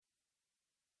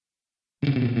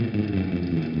You'll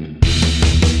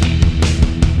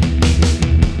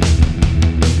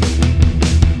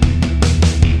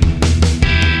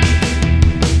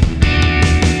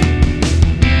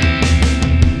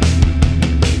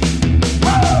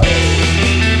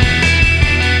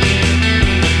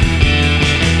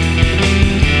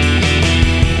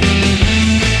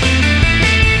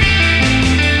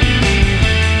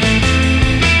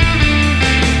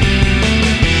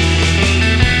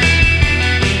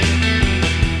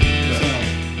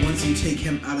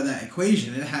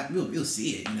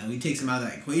see it. He takes him out of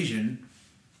that equation.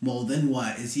 Well, then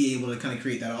what? Is he able to kind of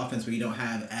create that offense where you don't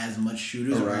have as much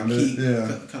shooters around it?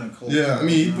 Yeah. Kind of cold. Yeah, I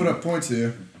mean, he put up points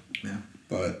here. Yeah.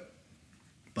 But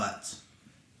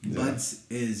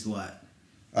is what?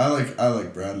 I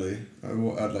like Bradley.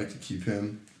 I'd like to keep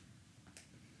him.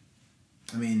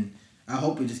 I mean, I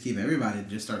hope we just keep everybody to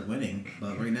just start winning.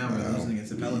 But right now we're losing against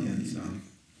the Pelicans. So.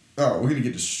 Oh, we're gonna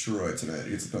get destroyed tonight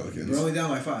against the Pelicans. We're only down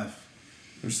by 5.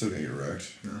 We're still gonna get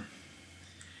wrecked. No.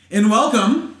 And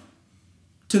welcome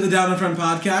to the Down in Front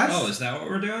podcast. Oh, is that what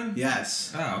we're doing?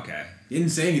 Yes. Oh, okay. You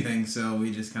didn't say anything, so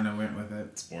we just kind of went with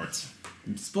it. Sports.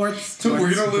 So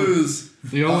we're gonna lose.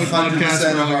 The only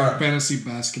podcast about our fantasy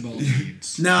basketball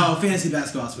needs. No, fantasy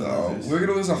basketball is for losers. We're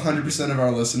gonna lose 100% of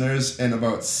our listeners and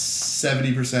about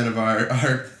 70% of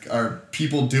our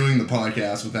people doing the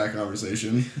podcast with that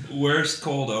conversation. Worst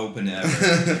cold open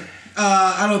ever.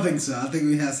 I don't think so. I think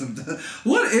we had some.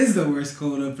 What is the worst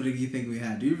cold opening you think we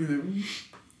had? Do you remember?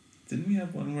 Didn't we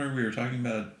have one where we were talking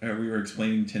about, we were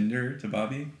explaining Tinder to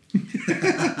Bobby?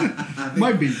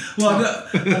 Might be. Well, no,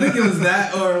 I think it was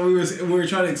that, or we were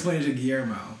trying to explain it to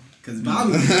Guillermo because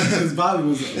Bobby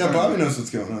was. Yeah, Bobby knows what's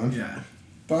going on. Yeah.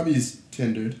 Bobby's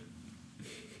Tindered. I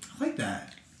like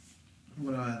that.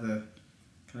 What do I have to?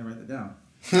 Can I write that down?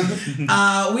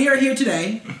 We are here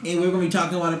today, and we're going to be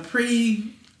talking about a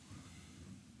pretty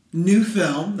new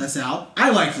film that's out. I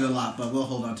liked it a lot, but we'll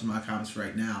hold on to my comments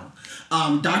right now.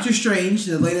 Doctor Strange,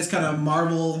 the latest kind of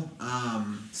Marvel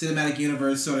cinematic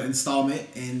universe sort of installment.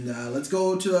 And let's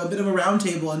go to a bit of a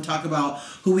roundtable and talk about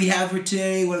who we have for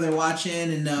today, what they're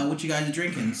watching, and what you guys are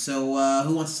drinking. So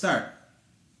who wants to start?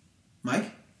 Mike?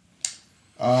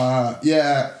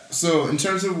 Yeah, so in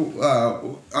terms of,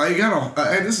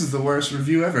 this is the worst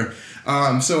review ever.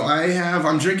 So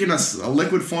I'm drinking a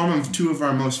liquid form of two of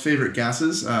our most favorite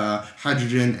gases,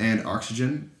 hydrogen and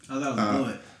oxygen. Oh, that was a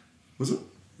bullet. Was it?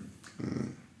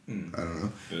 I don't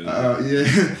know.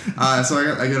 Yeah. So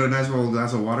I got a nice little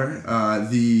glass of water.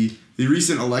 The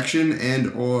recent election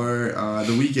and or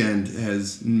the weekend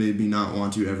has made me not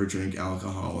want to ever drink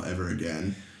alcohol ever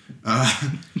again.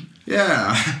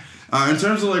 Yeah. In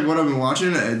terms of what I've been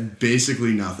watching,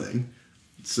 basically nothing.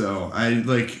 So I've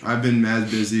been mad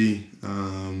busy,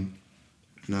 and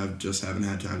I just haven't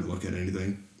had time to look at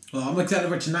anything. Well, I'm excited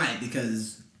for tonight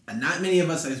because not many of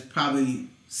us have probably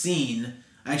seen.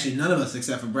 Actually, none of us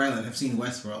except for Bradley have seen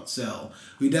Westworld, so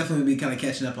we definitely will be kind of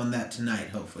catching up on that tonight.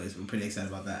 Hopefully, so we're pretty excited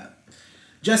about that.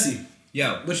 Jesse,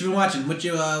 yo, what you been watching? What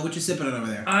you sipping on over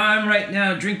there? I'm right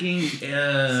now drinking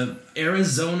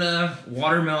Arizona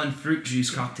watermelon fruit juice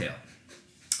cocktail.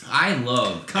 I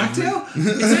love cocktail.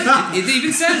 It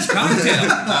even says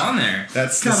cocktail on there.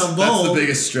 That's kind of bold. That's the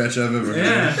biggest stretch I've ever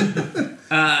heard.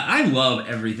 I love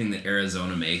everything that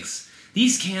Arizona makes.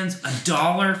 These cans,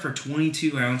 $1 for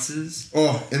 22 ounces.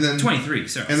 Oh, and then 23.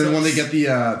 Sorry. And then when they get the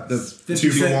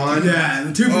 2-for-1. Yeah,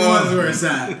 the 2-for-1 is where it's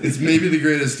at. It's maybe the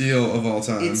greatest deal of all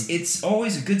time. It's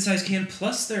always a good sized can.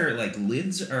 Plus their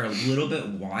lids are a little bit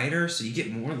wider, so you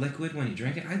get more liquid when you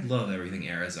drink it. I love everything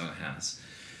Arizona has.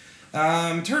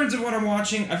 In terms of what I'm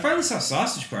watching, I finally saw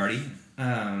Sausage Party.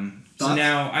 So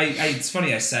now it's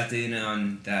funny. I sat in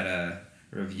on that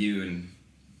review and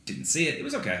didn't see it. It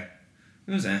was okay.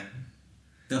 It was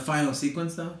The final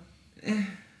sequence, though?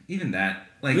 Even that.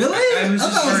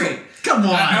 Really? Come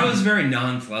on. I was very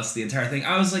nonplussed the entire thing.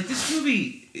 I was like, this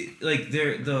movie,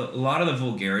 a lot of the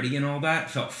vulgarity and all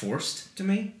that felt forced to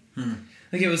me.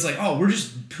 It was like, oh, we're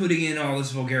just putting in all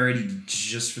this vulgarity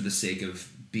just for the sake of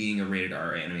being a rated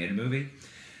R animated movie.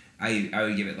 I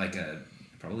would give it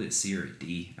probably a C or a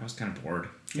D. I was kind of bored.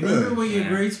 You remember what your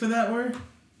grades for that were?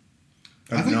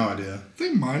 I have no idea. I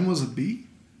think mine was a B.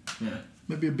 Yeah.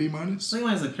 Maybe a B minus. I think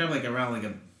mine's probably around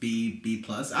a B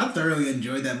plus. I thoroughly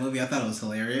enjoyed that movie. I thought it was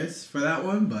hilarious for that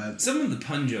one, but some of the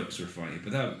pun jokes were funny,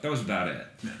 but that was about it.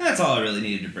 Yeah. That's all I really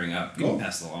needed to bring up. You can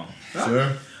pass it along.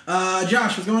 Sure.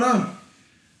 Josh, what's going on?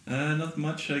 Nothing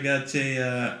much. I got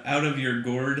a Out of Your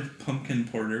Gourd pumpkin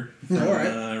porter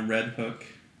from Red Hook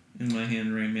in my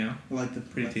hand right now.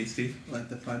 Pretty tasty. I like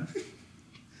the pun.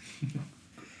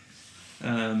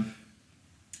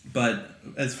 But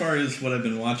as far as what I've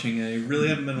been watching, I really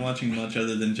haven't been watching much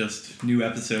other than just new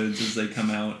episodes as they come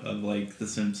out of like The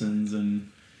Simpsons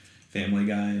and Family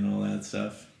Guy and all that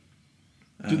stuff.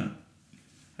 I don't know.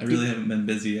 I really haven't been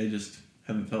busy. I just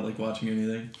haven't felt like watching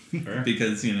anything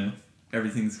because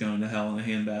everything's going to hell in a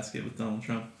handbasket with Donald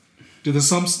Trump. Do the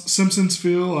Simpsons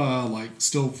feel like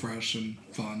still fresh and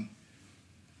fun?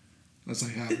 As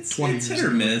they have 20 years It's hit or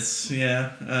miss,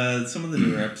 yeah. Some of the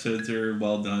newer episodes are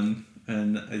well done,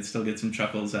 and I still get some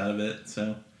chuckles out of it,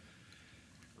 so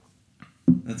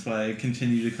that's why I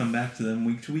continue to come back to them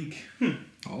week to week.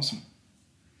 Awesome.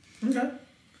 Okay.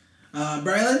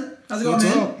 Braylon, how's it going, What's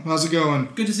man? up? How's it going?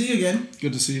 Good to see you again.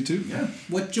 Good to see you too. Yeah.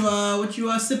 What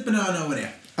you sipping on over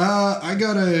there? I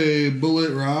got a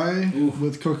Bullet Rye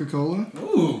with Coca-Cola.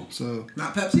 Ooh. So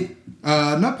Not Pepsi?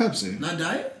 not Pepsi. Not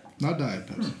Diet? Not Diet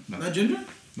Pepsi. No. Not ginger?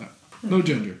 No. No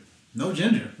ginger. No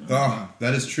ginger. Oh,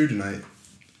 that is true tonight.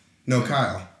 No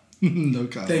Kyle. No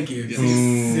Kyle. Thank you.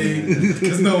 Yes.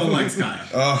 Because no one likes Kyle.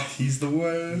 Oh, he's the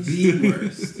worst. The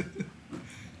worst.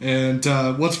 And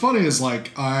what's funny is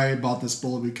like I bought this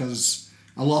bullet because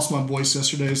I lost my voice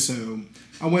yesterday, so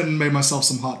I went and made myself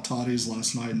some hot toddies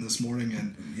last night and this morning,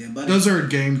 and those are a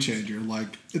game changer.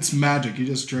 Like it's magic. You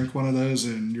just drink one of those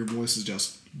and your voice is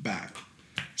just back.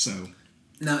 So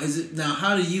now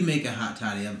how do you make a hot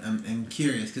toddy? I'm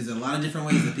curious because there are a lot of different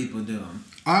ways that people do them.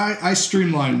 I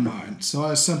streamlined mine. So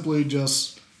I simply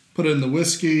just put in the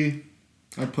whiskey.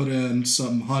 I put in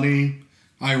some honey.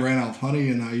 I ran out of honey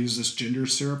and I used this ginger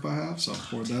syrup I have, so I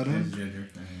poured that in. Ginger.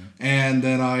 And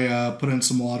then I put in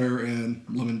some water and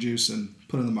lemon juice and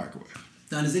put it in the microwave.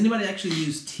 Now, does anybody actually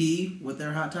use tea with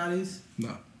their hot toddies?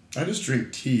 No. I just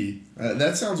drink tea.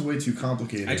 That sounds way too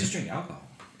complicated. I just drink alcohol.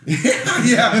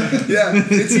 yeah.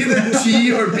 It's either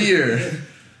tea or beer.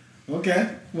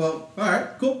 Okay. Well, all right,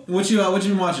 cool. What you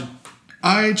been watching?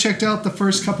 I checked out the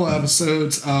first couple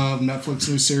episodes of Netflix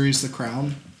new series, The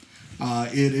Crown.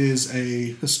 It is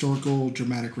a historical,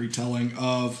 dramatic retelling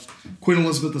of Queen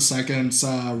Elizabeth II's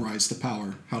rise to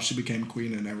power, how she became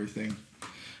queen and everything.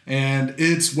 And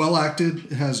it's well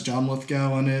acted. It has John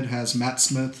Lithgow in it. It has Matt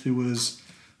Smith, who was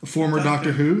a former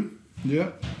Doctor Who.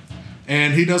 Yep.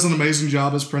 And he does an amazing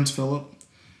job as Prince Philip.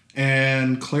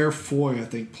 And Claire Foy, I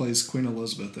think, plays Queen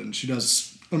Elizabeth, and she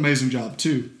does an amazing job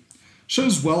too.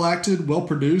 Show's well acted, well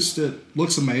produced. It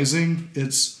looks amazing.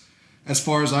 It's, as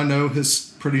far as I know,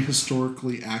 pretty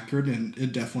historically accurate, and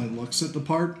it definitely looks at the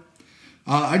part.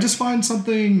 I just find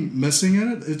something missing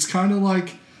in it. It's kind of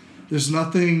like there's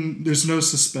no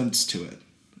suspense to it.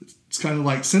 It's kind of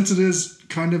like, since it is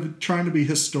kind of trying to be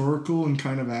historical and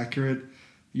kind of accurate,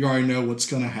 you already know what's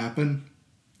going to happen.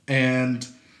 And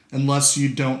unless you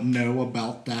don't know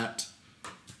about that,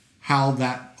 how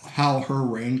her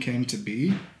reign came to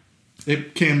be,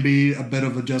 it can be a bit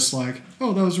of a just like,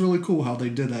 oh, that was really cool how they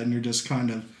did that, and you're just kind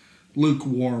of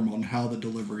lukewarm on how the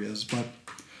delivery is. But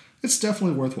it's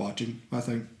definitely worth watching, I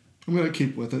think. I'm going to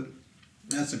keep with it.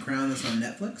 That's The Crown. That's on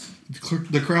Netflix?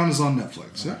 The Crown is on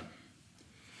Netflix, yeah.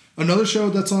 Another show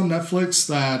that's on Netflix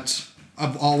that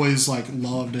I've always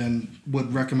loved and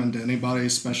would recommend to anybody,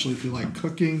 especially if you like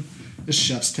cooking, is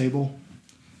Chef's Table.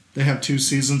 They have 2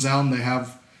 seasons out, and they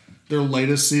have their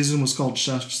latest season was called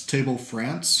Chef's Table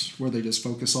France, where they just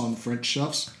focus on French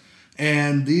chefs.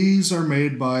 And these are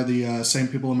made by the same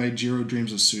people who made Jiro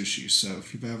Dreams of Sushi. So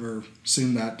if you've ever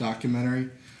seen that documentary,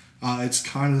 it's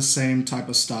kind of the same type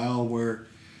of style where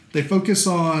they focus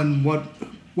on what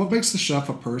makes the chef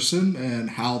a person and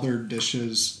how their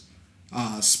dishes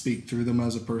speak through them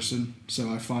as a person.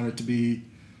 So I find it to be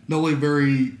not only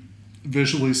very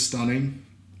visually stunning,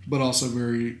 but also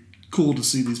very cool to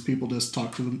see these people just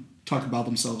talk about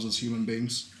themselves as human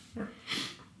beings. Sure.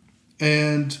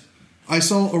 And I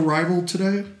saw Arrival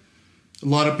today. A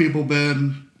lot of people have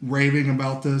been raving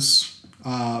about this.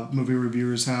 Movie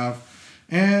reviewers have.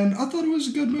 And I thought it was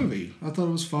a good movie. I thought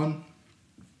it was fun.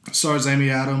 It stars Amy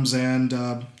Adams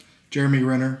and Jeremy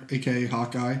Renner, a.k.a.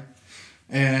 Hawkeye.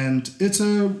 And it's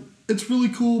really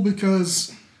cool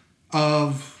because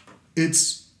of it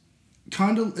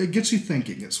gets you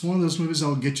thinking. It's one of those movies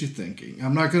that'll get you thinking.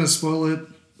 I'm not going to spoil it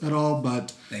at all,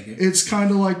 but it's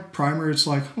kind of like Primer. It's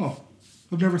like, oh,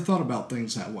 I've never thought about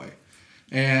things that way.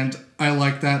 And I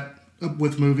like that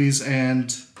with movies.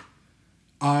 And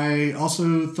I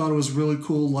also thought it was really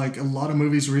cool, like a lot of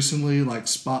movies recently, like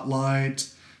Spotlight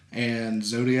and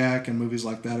Zodiac and movies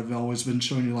like that have always been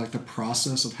showing you like the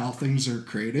process of how things are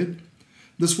created.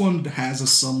 This one has a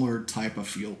similar type of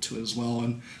feel to it as well.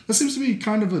 And that seems to be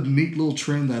kind of a neat little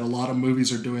trend that a lot of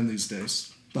movies are doing these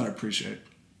days that I appreciate.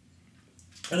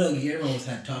 I know Guillermo was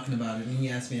talking about it, and he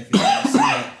asked me if he had seen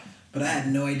it. but I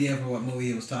had no idea for what movie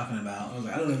he was talking about. I was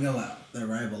like, I don't even know what The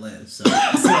Arrival is. So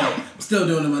still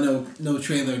doing him no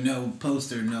trailer, no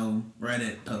poster, no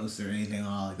Reddit post or anything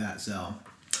all like that. So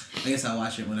I guess I'll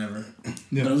watch it whenever.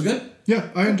 Yeah. But it was good? Yeah,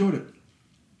 I enjoyed it.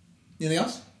 Anything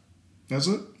else? That's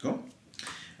it. Cool.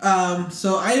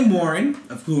 So I am Warren,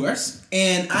 of course,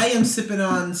 and I am sipping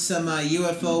on some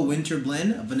UFO Winter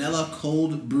Blend, a vanilla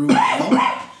cold brew ale.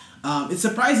 It's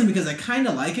surprising because I kind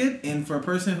of like it, and for a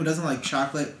person who doesn't like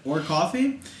chocolate or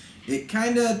coffee, it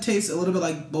kind of tastes a little bit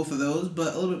like both of those,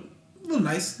 but a little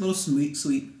nice, a little sweet,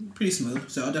 pretty smooth.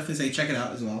 So I'll definitely say check it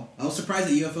out as well. I was surprised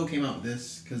that UFO came out with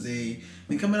this because they've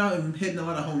been coming out and hitting a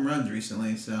lot of home runs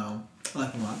recently, so I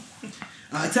like them a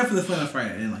lot. Except for the Flannel Friday,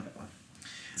 I didn't like that one.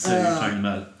 So you're talking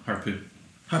about Harpoon.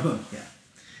 Harpoon,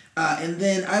 yeah. And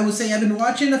then I would say I've been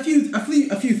watching a few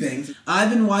things.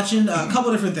 I've been watching a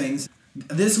couple different things.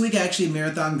 This week I actually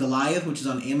marathon Goliath, which is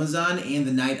on Amazon, and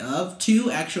The Night Of.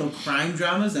 2 actual crime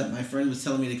dramas that my friend was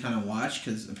telling me to kind of watch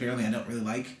because apparently I don't really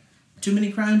like too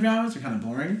many crime dramas. They're kind of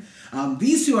boring.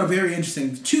 These 2 are very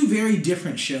interesting. 2 very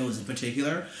different shows in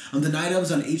particular. The Night Of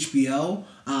is on HBO.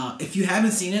 If you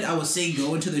haven't seen it, I would say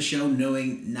go into the show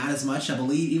knowing not as much. I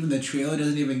believe even the trailer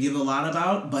doesn't even give a lot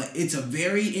about, but it's a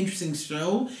very interesting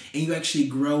show, and you actually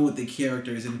grow with the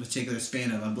characters in a particular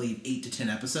span of, I believe, 8 to 10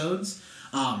 episodes.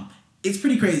 It's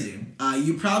pretty crazy.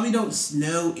 You probably don't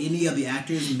know any of the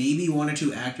actors, maybe 1 or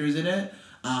 2 actors in it.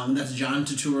 That's John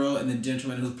Turturro and the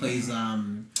gentleman who plays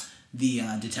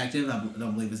the detective. I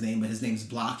don't believe his name, but his name's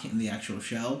Block in the actual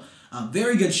show.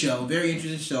 Very good show, very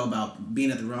interesting show about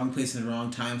being at the wrong place in the wrong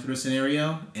time sort of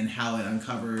scenario and how it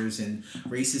uncovers and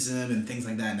racism and things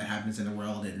like that happens in the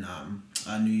world in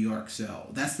New York. So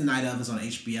that's The Night Of is on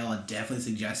HBO. I definitely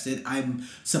suggest it. I'm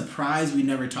surprised we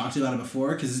never talked about it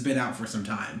before because it's been out for some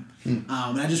time. And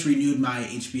I just renewed my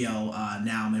HBO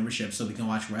Now membership so we can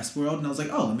watch Westworld, and I was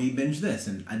like, oh, let me binge this,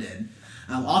 and I did.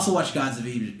 Also watched Gods of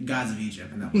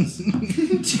Egypt, and that was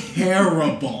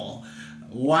terrible.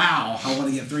 Wow, I want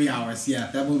to get 3 hours.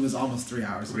 Yeah, that movie was almost 3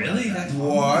 hours. Really? Like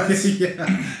What? yeah,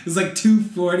 it was like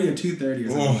 2:40 or 2:30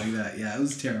 or something like that. Yeah, it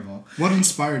was terrible. What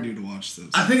inspired you to watch this?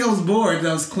 I think I was bored and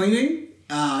I was cleaning.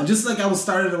 Just like I was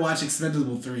starting to watch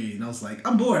Expendable 3, and I was like,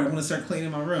 I'm bored. I'm gonna start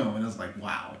cleaning my room, and I was like,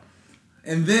 wow.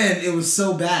 And then it was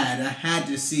so bad, I had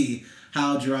to see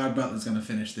how Gerard Butler's gonna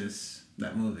finish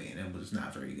that movie, and it was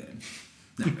not very good.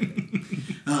 Not very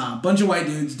good. Bunch of white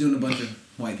dudes doing a bunch of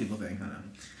white people thing. I don't know.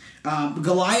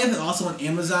 Goliath, also on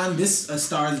Amazon. This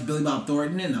stars Billy Bob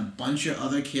Thornton and a bunch of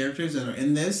other characters that are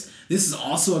in this. This is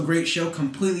also a great show,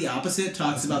 completely opposite.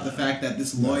 Talks about the fact that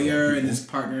this lawyer and his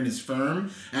partner in his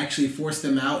firm actually forced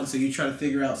him out, and so you try to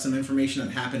figure out some information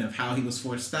that happened of how he was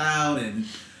forced out and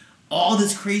all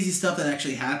this crazy stuff that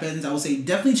actually happens. I would say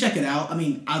definitely check it out. I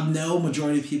mean, I know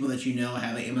majority of people that you know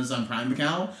have an Amazon Prime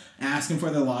account. Ask them for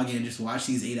their login and just watch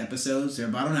these 8 episodes. They're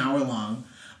about an hour long,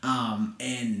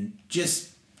 and just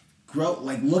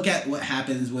look at what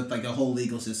happens with like a whole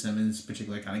legal system in this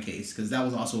particular kind of case, because that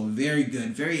was also a very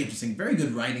good, very interesting, very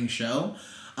good writing show,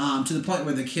 to the point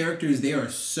where the characters,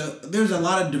 there's a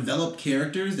lot of developed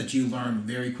characters that you learn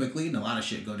very quickly, and a lot of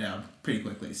shit go down pretty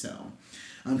quickly. So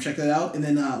check that out. And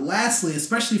then lastly,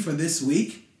 especially for this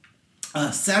week,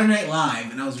 Saturday Night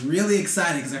Live, and I was really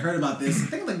excited because I heard about this I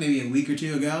think like maybe a week or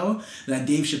 2 ago that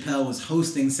Dave Chappelle was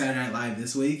hosting Saturday Night Live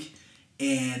this week.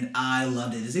 And I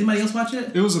loved it. Does anybody else watch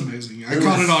it? It was amazing. I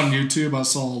caught it on YouTube. I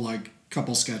saw like a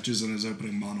couple sketches in his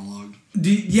opening monologue.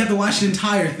 You have to watch the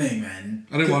entire thing, man.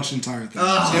 I didn't watch the entire thing.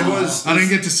 I didn't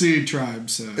get to see Tribe,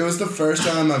 so. It was the first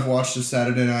time I've watched a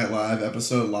Saturday Night Live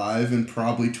episode live in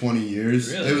probably 20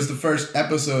 years. Really? It was the first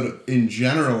episode in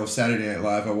general of Saturday Night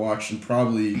Live I watched in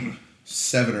probably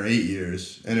 7 or 8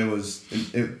 years, and it was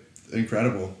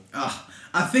incredible.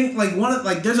 I think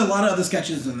there's a lot of other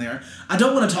sketches in there. I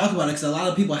don't want to talk about it because a lot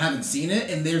of people haven't seen it,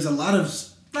 and there's a lot of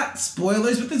not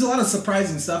spoilers, but there's a lot of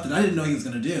surprising stuff that I didn't know he was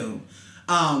gonna do.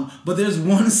 But there's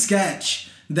one sketch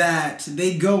that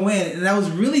they go in, and I was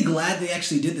really glad they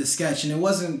actually did this sketch, and it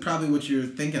wasn't probably what you're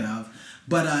thinking of,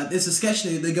 but it's a sketch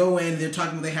they go in, they're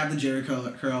talking about they have the Jerry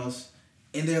curls.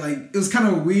 And they're like, it was kind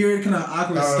of weird, kind of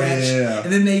awkward sketch. Yeah.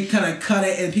 And then they kind of cut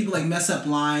it, and people like mess up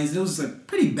lines. And it was like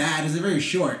pretty bad. It was very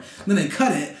short. And then they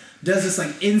cut it, does this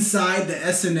like inside the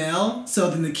SNL. So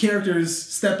then the characters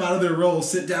step out of their role,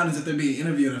 sit down as if they're being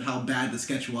interviewed of how bad the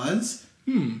sketch was.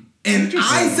 And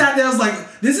I sat there, I was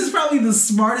like, this is probably the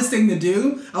smartest thing to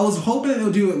do. I was hoping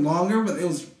they'll do it longer, but it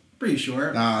was pretty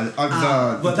short. But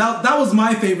that was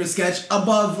my favorite sketch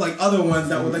above like other ones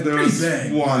that were like pretty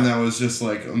big. One that was just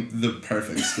like the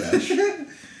perfect sketch.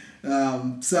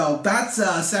 So that's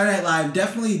Saturday Night Live.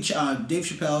 Definitely Dave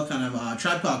Chappelle, kind of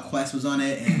Tribe Called Quest was on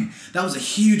it, and that was a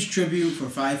huge tribute for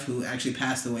Fife, who actually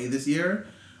passed away this year.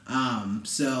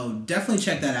 So definitely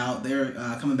check that out. They're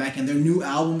coming back, and their new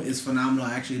album is phenomenal.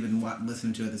 I actually been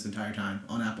listening to it this entire time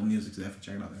on Apple Music, so definitely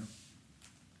check it out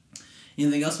there.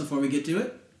 Anything else before we get to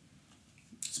it?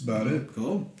 That's about it.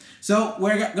 Cool. So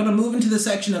we're going to move into the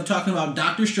section of talking about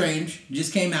Doctor Strange.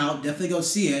 Just came out. Definitely go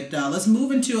see it. Let's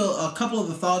move into a couple of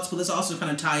the thoughts, but let's also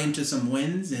kind of tie into some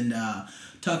wins and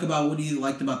talk about what you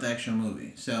liked about the extra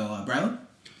movie. So, Brylan?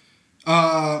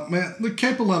 Man, the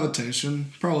Cape of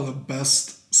Levitation, probably the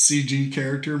best CG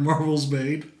character Marvel's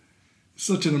made.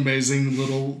 Such an amazing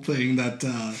little thing that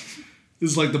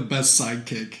is like the best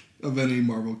sidekick of any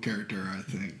Marvel character, I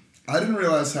think. I didn't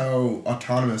realize how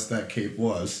autonomous that cape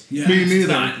was. Yeah. Me It's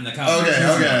neither. not in the comics.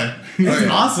 Okay. It's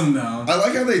awesome, though. I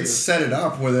like how they set it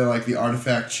up where they're like the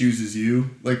artifact chooses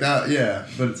you. Like that, yeah.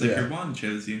 But It's like your wand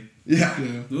chose you. Yeah.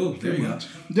 Yeah. Ooh, there you go.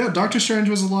 Yeah, Doctor Strange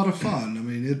was a lot of fun. I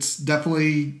mean, it's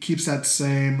definitely keeps that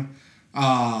same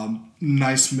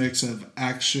nice mix of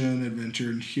action,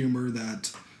 adventure, and humor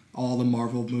that all the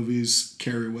Marvel movies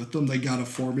carry with them. They got a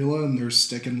formula and they're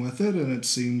sticking with it, and it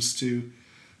seems to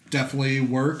definitely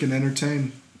work and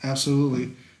entertain.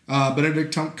 Absolutely.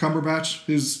 Benedict Cumberbatch,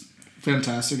 who's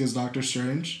fantastic as Doctor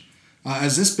Strange.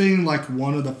 As this being like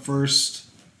one of the first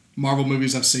Marvel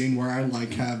movies I've seen where I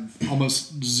like have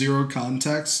almost zero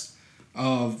context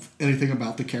of anything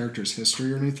about the character's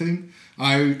history or anything,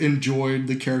 I enjoyed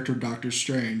the character of Doctor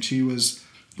Strange. He was,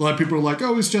 a lot of people are like,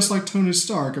 oh, he's just like Tony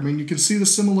Stark. I mean, you can see the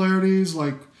similarities,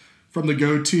 like from the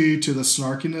goatee to the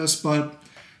snarkiness, but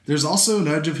there's also an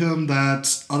edge of him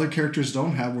that other characters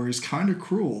don't have where he's kind of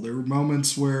cruel. There were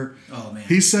moments where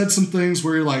he said some things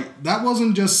where you're like, that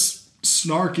wasn't just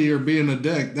snarky or being a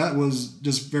dick. That was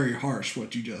just very harsh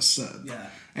what you just said. Yeah.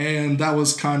 And that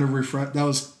was kind of that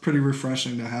was pretty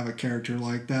refreshing to have a character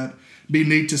like that. Be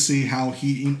neat to see how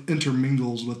he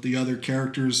intermingles with the other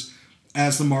characters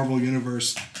as the Marvel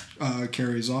Universe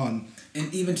carries on.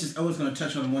 And even just, I was going to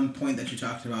touch on one point that you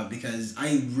talked about because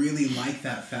I really like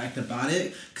that fact about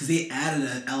it because they added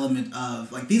an element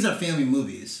of, like, these are family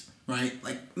movies, right?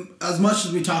 Like, as much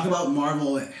as we talk about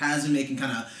Marvel has been making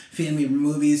kind of family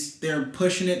movies, they're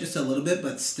pushing it just a little bit,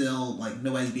 but still, like,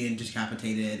 nobody's being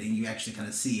decapitated and you actually kind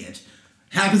of see it.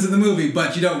 Happens in the movie,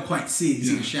 but you don't quite see it. You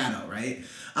see the shadow, right?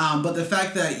 But the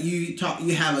fact that you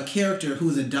have a character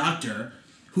who's a doctor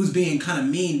who's being kind of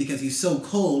mean because he's so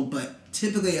cold, but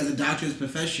typically as a doctor's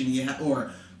profession,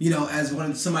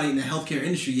 as somebody in the healthcare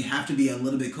industry, you have to be a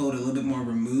little bit cold, a little bit more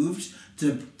removed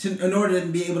in order to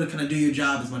be able to kind of do your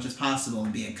job as much as possible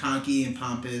and being conky and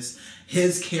pompous.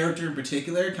 His character in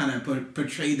particular kind of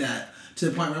portrayed that to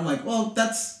the point where I'm like, well,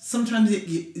 that's sometimes it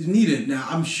is needed. Now,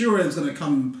 I'm sure it's going to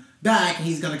come back and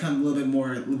he's going to come a little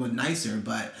bit nicer,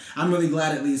 but I'm really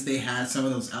glad at least they had some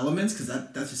of those elements because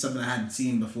that's just something I hadn't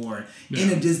seen before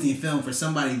in a Disney film. For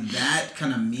somebody that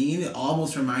kind of mean, it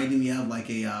almost reminded me of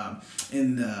like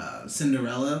in the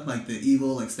Cinderella, like the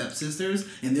evil like stepsisters,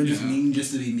 and they're just mean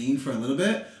just to be mean for a little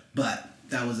bit, but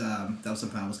that was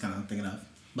something I was kind of thinking of.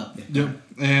 But yeah. Yep.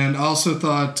 And I also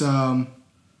thought at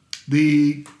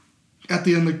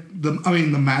the end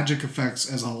the magic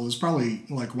effects as a whole is probably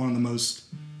like one of the most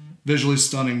visually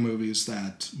stunning movies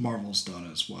that Marvel's done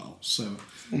as well. So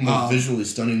visually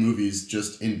stunning movies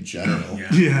just in general.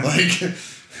 Yeah. Like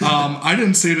I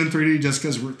didn't see it in 3D just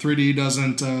because 3D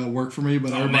doesn't work for me,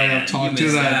 but everybody I've talked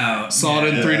to that saw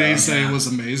it in 3D say it was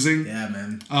amazing. Yeah,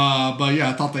 man. But yeah,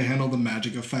 I thought they handled the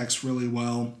magic effects really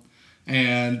well.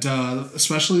 And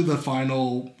especially the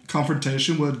final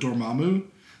confrontation with Dormammu,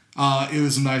 it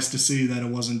was nice to see that it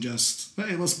wasn't just,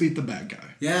 hey, let's beat the bad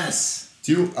guy. Yes.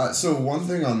 So one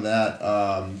thing on that,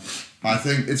 I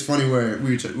think it's funny where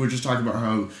we're just talking about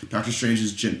how Doctor Strange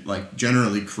is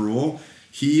generally cruel.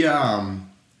 One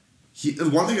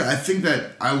thing I think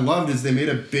that I loved is they made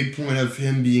a big point of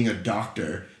him being a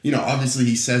doctor. Obviously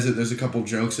he says it. There's a couple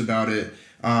jokes about it,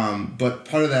 but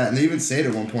part of that, and they even say it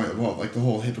at one point about like the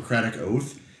whole Hippocratic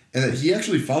Oath, and that he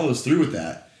actually follows through with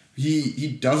that.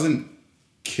 He doesn't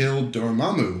kill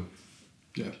Dormammu.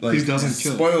 Yeah, he doesn't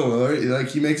kill. Spoiler alert! Like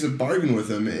he makes a bargain with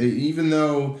him, even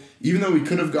though we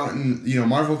could have gotten,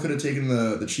 Marvel could have taken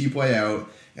the cheap way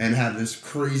out and had this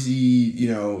crazy,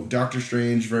 Doctor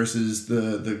Strange versus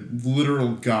the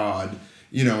literal god,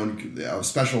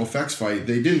 special effects fight.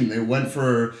 They didn't. They went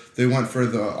for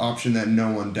the option that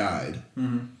no one died.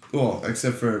 Mm-hmm. Well,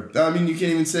 except for you can't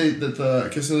even say that the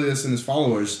Caecilius and his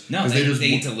followers. No, they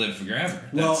get to live forever.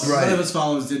 Well, one of his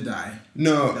followers did die.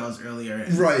 No, that was earlier.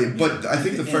 Right, but I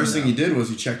think the first thing he did was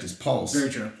he checked his pulse. Very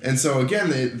true. And so again,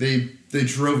 they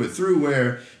drove it through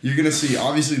where you're gonna see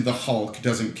obviously the Hulk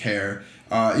doesn't care.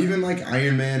 Even like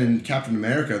Iron Man and Captain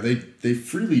America, they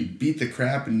freely beat the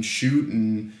crap and shoot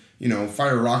and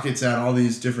fire rockets at all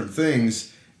these different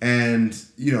things. And,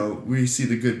 we see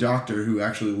the good doctor who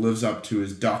actually lives up to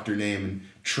his doctor name and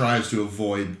tries to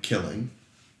avoid killing.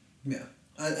 Yeah.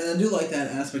 And I do like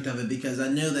that aspect of it because I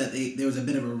know that there was a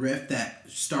bit of a rift that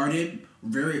started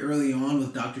very early on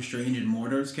with Doctor Strange and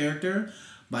Mordo's character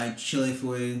by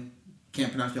Chilefoy, can't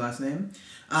pronounce your last name.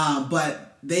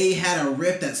 But they had a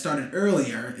rift that started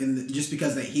earlier, just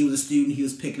because he was a student, he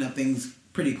was picking up things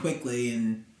pretty quickly,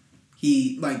 and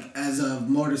he, as a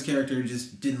Mordo's character,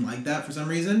 just didn't like that for some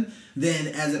reason. Then,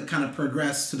 as it kind of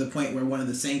progressed to the point where one of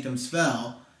the Sanctums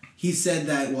fell, he said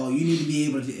that, well, you need to be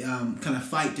able to kind of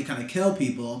fight to kind of kill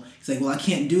people. He's like, well, I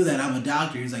can't do that. I'm a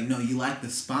doctor. He's like, no, you lack the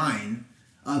spine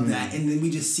of that. And then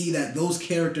we just see that those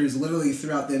characters literally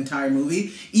throughout the entire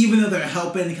movie, even though they're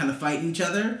helping and kind of fighting each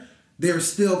other, they're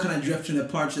still kind of drifting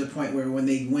apart to the point where when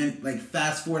they went,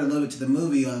 fast forward a little bit to the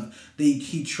movie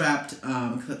he trapped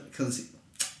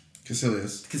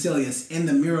Caecilius in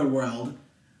the mirror world.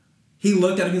 He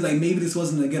looked at him, he was like, maybe this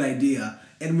wasn't a good idea.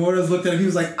 And Mordos looked at him, he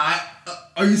was like,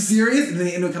 are you serious? And then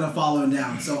they ended up kind of following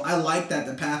down. So I like that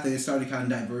the path they started kind of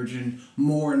diverging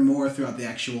more and more throughout the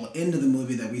actual end of the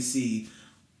movie that we see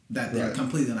that they're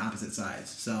completely on opposite sides.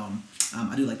 So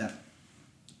I do like that.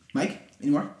 Mike,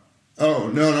 any more? Oh,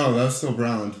 no, that was still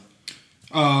Browland.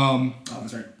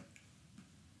 That's right.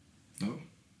 No,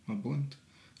 I blinked.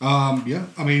 Yeah,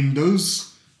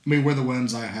 were the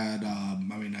ones I had.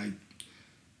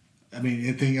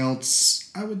 Anything else?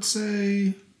 I would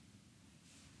say.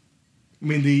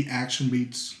 The action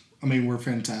beats. Were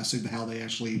fantastic. How they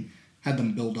actually had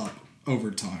them build up over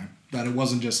time. That it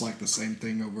wasn't just the same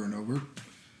thing over and over.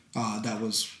 That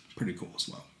was pretty cool as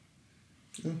well.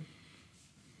 Yeah.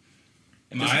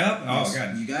 Am I up? Oh,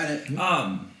 God. You got it.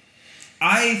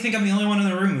 I think I'm the only one in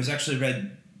the room who's actually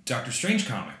read Doctor Strange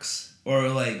comics or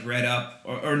read up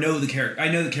or know the character. I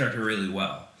know the character really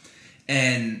well.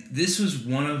 And this was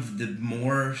one of the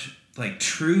more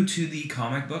true to the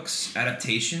comic books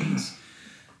adaptations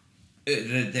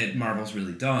that Marvel's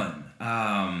really done.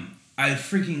 I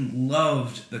freaking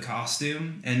loved the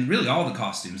costume and really all the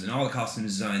costumes and all the costume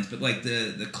designs, but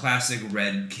the classic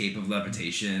red cape of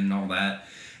levitation and all that.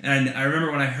 And I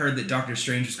remember when I heard that Doctor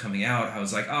Strange was coming out, I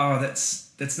was like, oh, that's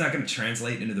not going to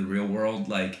translate into the real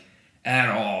world at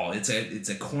all. It's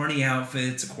a corny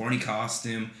outfit, it's a corny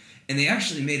costume, and they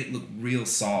actually made it look real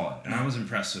solid, and I was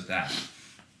impressed with that.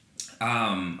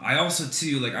 I also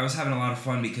too I was having a lot of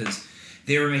fun because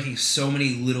they were making so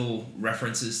many little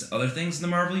references to other things in the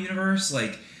Marvel universe,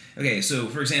 okay, so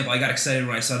for example, I got excited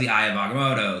when I saw the Eye of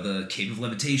Agamotto, the Cape of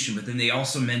Levitation, but then they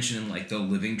also mentioned the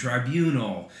Living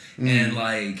Tribunal and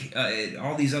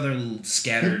all these other little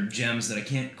scattered gems that I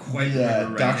can't quite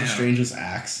remember right Doctor now. Strange's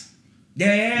axe. Yeah.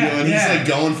 And he's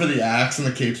going for the axe and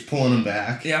the cape's pulling him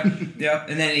back. Yeah.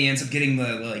 And then he ends up getting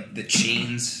the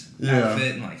chains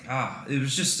outfit and it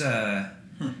was just I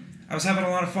was having a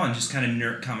lot of fun, just kind of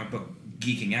nerd comic book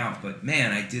geeking out. But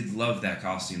man, I did love that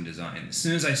costume design. As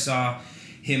soon as I saw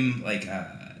him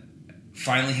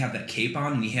finally have that cape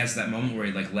on and he has that moment where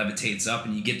he levitates up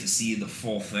and you get to see the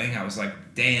full thing, I was like,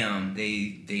 damn,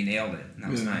 they nailed it, and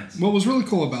that was nice. What was really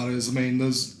cool about it is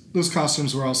those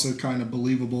costumes were also kind of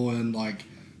believable in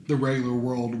the regular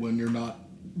world when you're not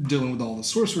dealing with all the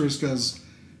sorcerers, because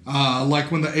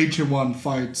when the Ancient One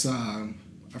fights I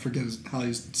forget how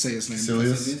you say his name,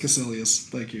 Caecilius,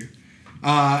 thank you,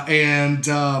 and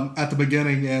at the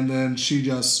beginning, and then she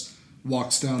just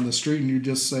walks down the street and you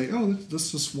just say, oh,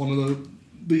 this is one of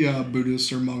the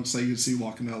Buddhists or monks that you see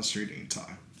walking down the street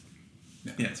anytime.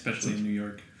 Yeah, especially in New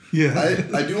York. Yeah.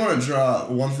 I do want to draw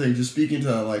one thing, just speaking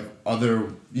to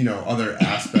other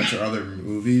aspects or other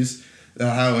movies,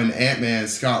 how in Ant-Man,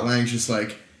 Scott Lang's just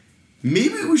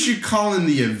maybe we should call in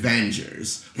the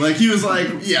Avengers. He was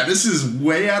yeah, this is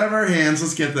way out of our hands,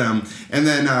 let's get them. And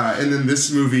then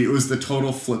this movie, it was the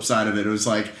total flip side of it. It was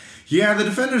yeah, the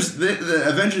Defenders, the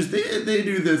Avengers, they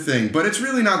do their thing, but it's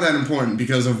really not that important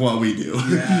because of what we do.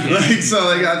 Yeah.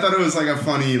 I thought it was a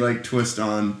funny twist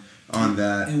on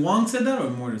that. And Wong said that, or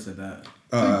Mordo said that?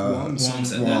 Wong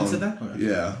said that. Okay.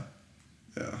 Yeah.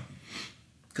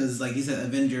 Because he said,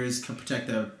 Avengers can protect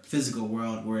the physical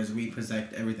world, whereas we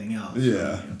protect everything else.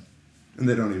 Yeah. And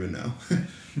they don't even know.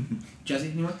 Jesse,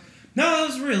 you want? No, that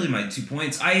was really my 2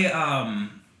 points.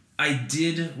 I I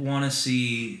did want to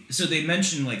see. So they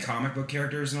mentioned like comic book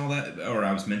characters and all that, or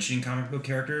I was mentioning comic book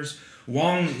characters.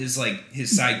 Wong is like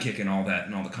his sidekick and all that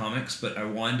in all the comics, but I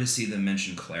wanted to see them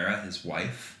mention Clara, his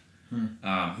wife,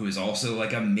 who is also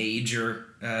like a major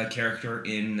character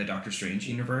in the Doctor Strange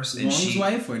universe. And Wong's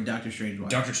wife or Doctor Strange's wife?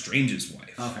 Doctor Strange's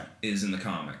wife. Okay. Is in the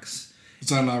comics. Is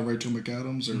that not Rachel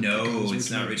McAdams? Or No,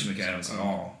 it's not Rachel McAdams at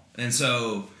all. And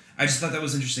so I just thought that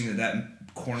was interesting that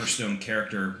cornerstone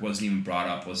character wasn't even brought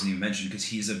up, wasn't even mentioned, because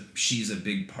she's a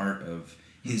big part of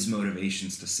his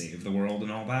motivations to save the world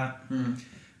and all that.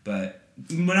 But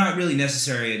not really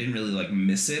necessary. I didn't really like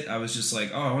miss it. I was just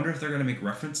like, oh, I wonder if they're going to make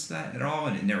reference to that at all,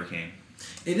 and it never came.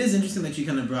 It is interesting that you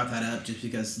kind of brought that up, just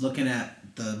because looking at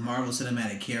the Marvel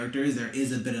Cinematic characters, there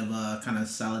is a bit of a kind of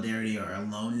solidarity or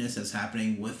aloneness that's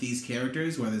happening with these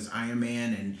characters, where there's Iron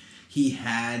Man and he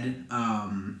had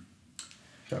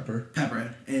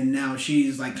Pepper, and now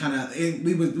she's like kind of.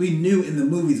 We knew in the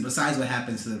movies, besides what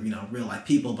happens to real life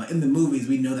people, but in the movies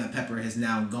we know that Pepper has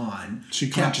now gone. She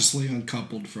consciously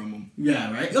uncoupled from him.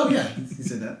 Yeah, right. Oh yeah, he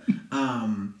said that.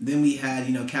 Then we had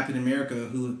Captain America,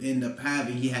 who ended up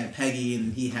he had Peggy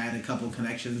and he had a couple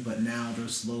connections, but now they're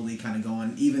slowly kind of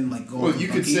going going. Well, you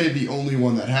could say the only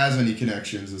one that has any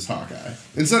connections is Hawkeye.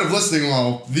 Instead of listing them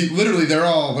all, literally they're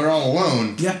all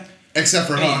alone. Yeah. Except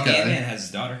for Hawkeye. Ant-Man has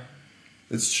his daughter.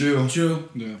 It's true. True.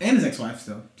 Yeah. And his ex-wife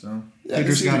still. So. Yeah,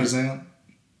 Peter's got his aunt.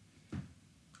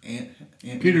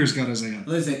 Peter's got his aunt.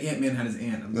 Let's say Ant-Man had his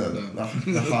aunt.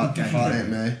 The hot Aunt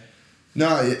May. No,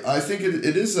 I think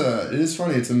it is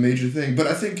funny. It's a major thing, but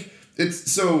I think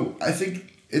it's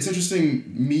interesting.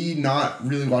 Me not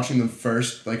really watching the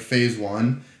first phase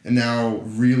 1, and now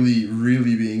really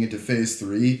being into phase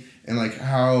 3, and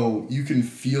how you can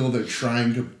feel they're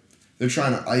trying to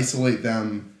isolate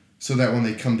them so that when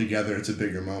they come together, it's a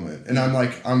bigger moment. And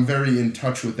I'm very in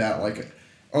touch with that.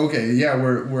 Okay, yeah,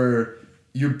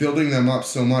 you're building them up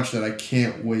so much that I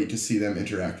can't wait to see them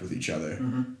interact with each other.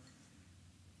 Mm-hmm.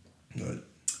 But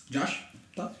Josh,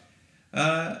 thoughts?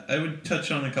 I would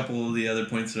touch on a couple of the other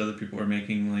points that other people were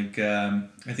making.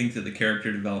 I think that the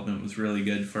character development was really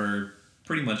good for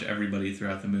pretty much everybody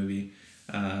throughout the movie.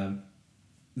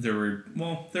 There were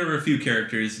a few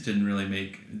characters that didn't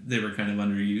really they were kind of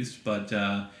underused, but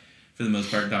for the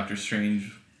most part, Doctor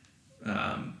Strange,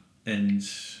 and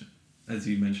as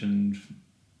you mentioned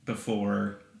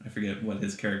before, I forget what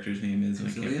his character's name is, and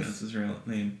I can't pronounce his real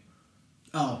name.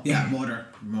 Oh, yeah, Mordo.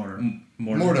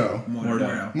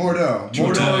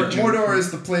 Mordor is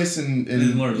the place in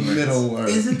Middle Earth.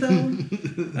 Is it though?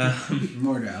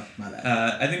 Mordo, my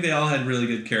bad. I think they all had really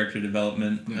good character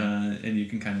development, and you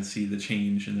can kind of see the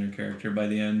change in their character by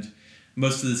the end.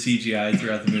 Most of the CGI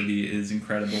throughout the movie is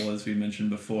incredible, as we mentioned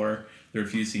before. There are a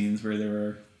few scenes where they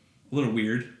were a little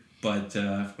weird, but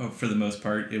for the most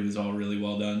part, it was all really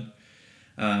well done.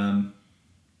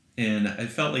 And I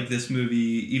felt like this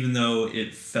movie, even though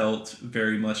it felt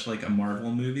very much like a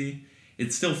Marvel movie,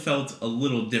 it still felt a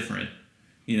little different.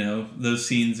 Those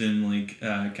scenes in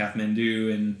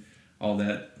Kathmandu and all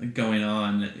that going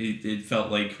on, it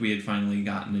felt like we had finally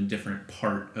gotten a different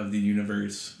part of the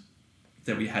universe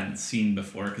that we hadn't seen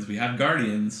before, because we have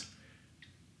Guardians,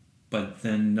 but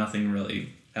then nothing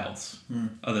really else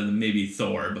other than maybe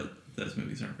Thor, but those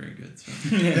movies aren't very good. So.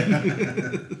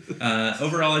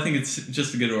 Overall, I think it's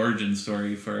just a good origin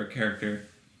story for a character.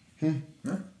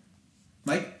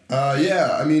 Mike?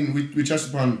 Yeah, I mean, we touched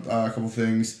upon a couple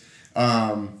things.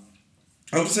 I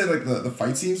would say the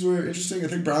fight scenes were interesting. I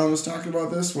think Brown was talking about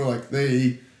this, where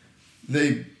it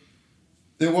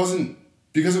wasn't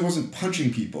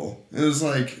punching people. It was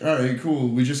all right, cool.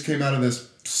 We just came out of this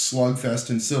slugfest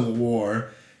in Civil War,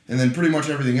 and then pretty much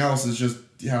everything else is just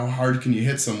how hard can you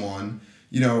hit someone.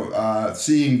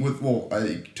 Seeing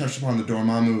I touched upon the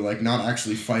Dormammu, not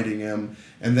actually fighting him,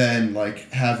 and then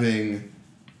having,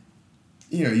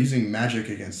 using magic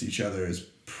against each other is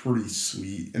pretty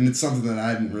sweet, and it's something that I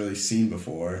hadn't really seen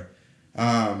before.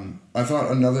 I thought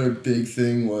another big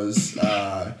thing was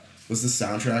the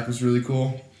soundtrack was really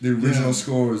cool. The original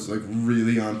score was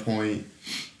really on point.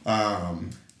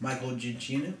 Michael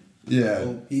Giacchino? Yeah.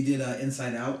 Well, he did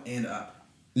Inside Out and Up.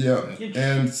 Yeah,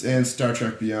 and Star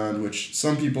Trek Beyond, which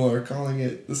some people are calling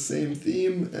it the same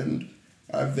theme, and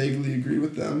I vaguely agree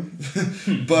with them.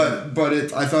 but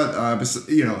I thought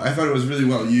it was really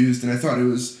well used, and I thought it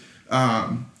was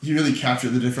he really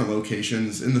captured the different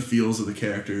locations and the feels of the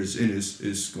characters in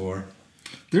his score.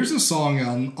 There's a song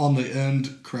on the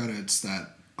end credits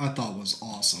that I thought was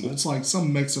awesome. It's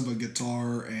some mix of a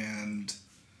guitar and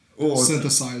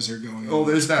synthesizer going on. Oh,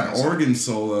 there's that organ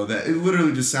solo that it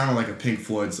literally just sounded like a Pink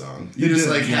Floyd song. You It just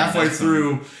did. like Yeah, halfway that song.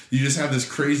 through, you just have this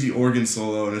crazy organ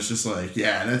solo, and it's just like,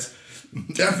 yeah,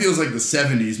 that feels like the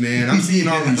 70s, man. I'm seeing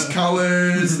all these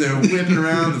colors. They're whipping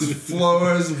around the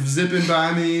floors, zipping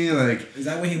by me. Like, Is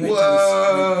that when he went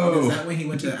whoa. is that when he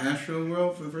went to Astro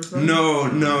World for the first time?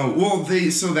 No. Well,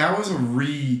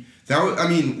 I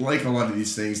mean, like a lot of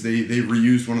these things, they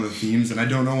reused one of the themes, and I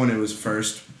don't know when it was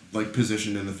first like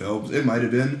positioned in the film. It might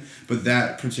have been, but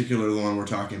that particular one we're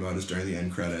talking about is during the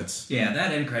end credits. Yeah,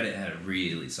 that end credit had a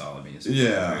really solid music.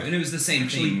 Yeah. And it was the same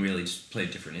theme, really, just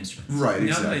played different instruments. Right, Now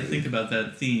exactly. that I think about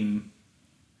that theme,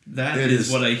 that It is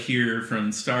is. what I hear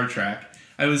from Star Trek.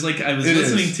 I was It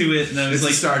listening is. to it, and I was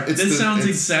It's like, it's this the- sounds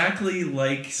it's- exactly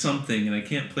like something, and I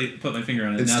can't put my finger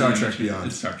on it. It's now Star that you Trek mention it. Beyond.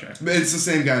 It's Star Trek. But it's the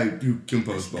same guy who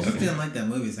composed both. I didn't like that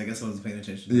movie, so I guess I wasn't paying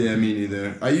attention. Yeah, me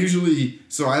neither. I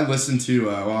listened to,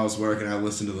 while I was working, I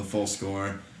listened to the full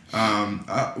score.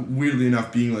 Weirdly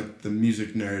enough, being like the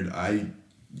music nerd, I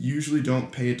usually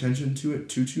don't pay attention to it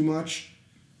too much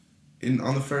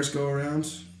on the first go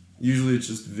around. Usually it's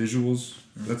just visuals.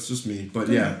 That's just me. But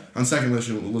yeah, on second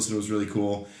listen it was really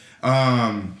cool.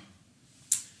 And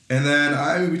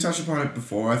then we touched upon it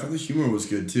before. I thought the humor was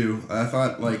good too. I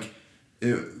thought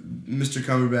Mr.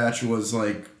 Cumberbatch was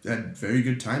had very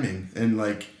good timing, and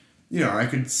I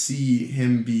could see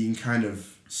him being kind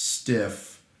of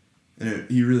stiff, and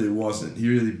he really wasn't. He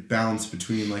really balanced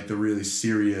between the really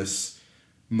serious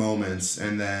moments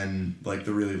and then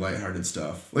the really lighthearted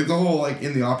stuff. The whole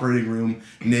in the operating room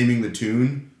naming the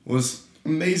tune was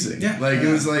amazing. Yeah. It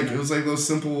was those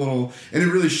simple little, and it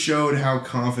really showed how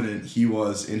confident he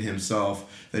was in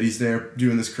himself, that he's there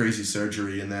doing this crazy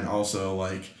surgery and then also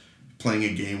playing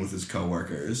a game with his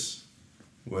coworkers,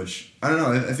 which I don't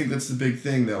know. I think that's the big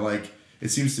thing that it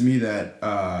seems to me that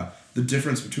the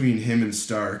difference between him and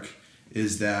Stark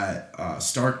is that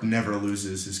Stark never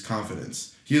loses his confidence.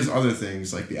 He has other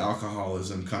things like the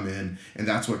alcoholism come in, and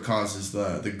that's what causes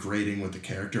the grating with the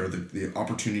character, or the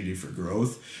opportunity for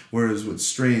growth. Whereas with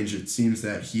Strange, it seems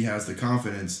that he has the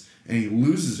confidence and he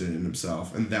loses it in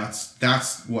himself, and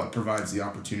that's what provides the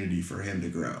opportunity for him to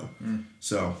grow.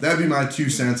 So that'd be my 2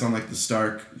 cents on the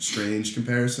Stark Strange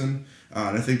comparison,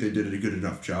 and I think they did a good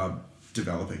enough job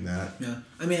developing that. Yeah,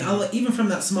 I mean, even from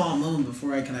that small moment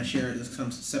before I kind of share just some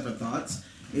separate thoughts,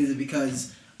 is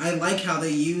because I like how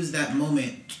they use that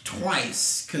moment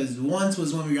twice. Because once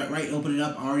was when we got open it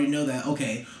up. I already know that,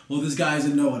 okay, well, this guy's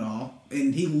a know-it-all.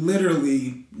 And he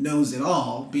literally knows it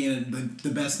all, being the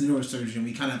best neurosurgeon.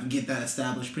 We kind of get that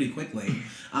established pretty quickly.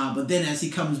 But then as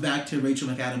he comes back to Rachel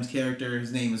McAdams' character,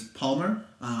 his name is Palmer,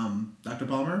 Dr.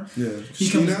 Palmer. Yeah.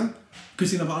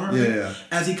 Christina Palmer? Yeah, right? yeah.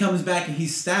 As he comes back and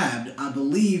he's stabbed, I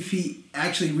believe he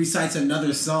actually recites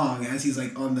another song as he's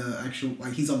on the actual,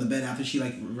 he's on the bed after she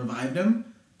revived him.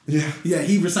 Yeah. Yeah,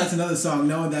 he recites another song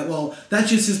knowing that, well, that's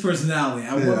just his personality.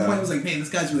 At one point, it was man, this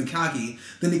guy's really cocky.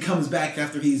 Then he comes back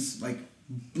after he's, a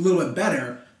little bit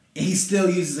better, and he still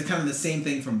uses kind of the same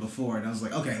thing from before. And I was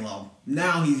like, okay, well,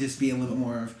 now he's just being a little bit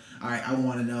more of, all right, I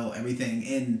want to know everything.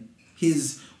 And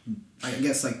his, I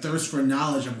guess, thirst for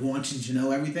knowledge of wanting to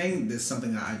know everything is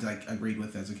something that I agreed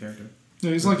with as a character.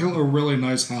 Yeah, he's a really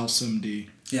nice house MD.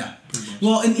 Yeah.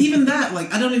 Well, and even that,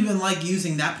 I don't even like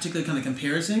using that particular kind of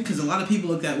comparison, because a lot of people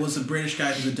look at was a British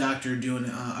guy who's a doctor doing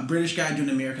a British guy doing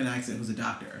an American accent who's a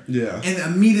doctor. Yeah. And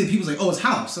immediately people's like, oh, it's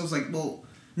House. I was like, well,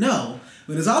 no.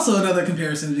 But there's also another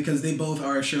comparison because they both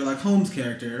are a Sherlock Holmes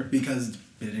character, because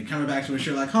Benedict Cumberbatch was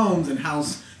Sherlock Holmes and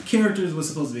House characters was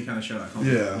supposed to be kind of Sherlock Holmes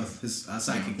with his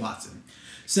sidekick Watson.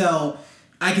 So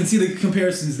I can see the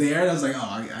comparisons there, and I was like,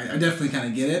 oh, I definitely kind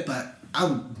of get it, but I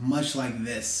would much like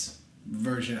this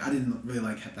version. I didn't really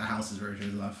like the House's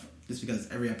version enough, just because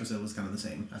every episode was kind of the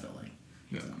same, I felt like.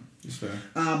 Yeah, that's fair.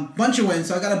 Bunch of wins.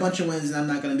 So I got a bunch of wins, and I'm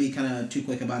not going to be kind of too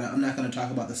quick about it. I'm not going to talk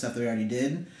about the stuff that we already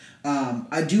did.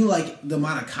 I do like the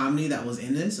amount of comedy that was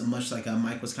in this, much like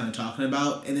Mike was kind of talking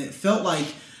about, and it felt like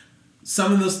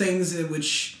some of those things in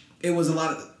which it was a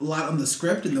lot on the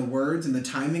script and the words and the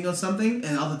timing of something,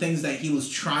 and all the things that he was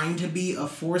trying to be a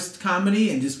forced comedy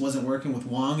and just wasn't working with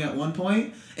Wong at one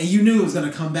point. And you knew it was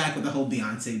going to come back with the whole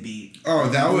Beyonce beat. Oh,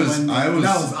 that was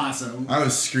awesome. I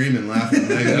was screaming, laughing.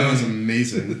 That was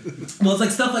amazing. Well,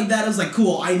 it's stuff like that. It was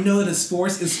cool. I know that it's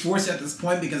forced at this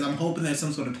point because I'm hoping there's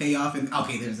some sort of payoff. And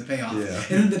okay, there's a payoff. Yeah.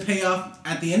 And then the payoff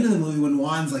at the end of the movie when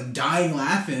Juan's dying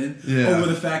laughing over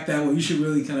the fact that you should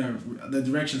really kind of the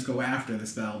directions go after the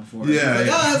spell before. Yeah.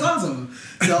 Oh, that's awesome.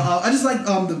 So I just like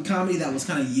the comedy that was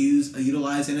kind of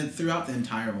utilized in it throughout the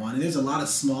entire one. And there's a lot of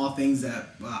small things that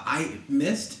I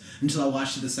missed until I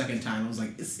watched it the second time. I was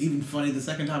like, it's even funny the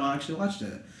second time I actually watched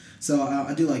it. So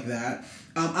I do like that.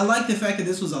 I like the fact that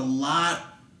this was a lot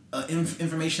of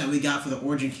information that we got for the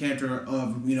origin character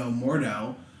of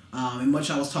Mordo, and much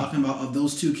I was talking about of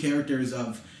those two characters.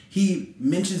 He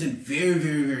mentions it very,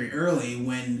 very, very early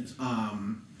when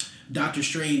Doctor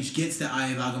Strange gets the Eye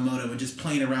of Agamotto and just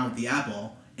playing around with the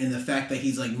apple, and the fact that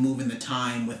he's like moving the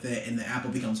time with it, and the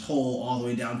apple becomes whole all the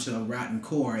way down to a rotten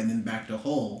core, and then back to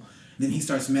whole. And then he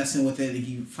starts messing with it, and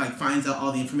he finds out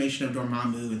all the information of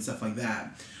Dormammu and stuff like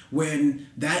that. When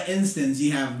that instance,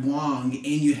 you have Wong and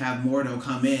you have Mordo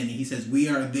come in, and he says, we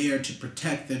are there to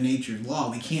protect the nature's law.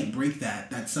 We can't break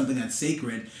that. That's something that's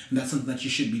sacred, and that's something that you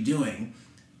should be doing.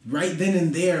 Right then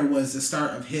and there was the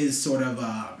start of his sort of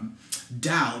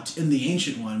doubt in the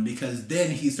Ancient One, because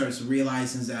then he starts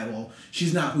realizing that, well,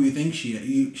 she's not who you think she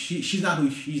is. She's not who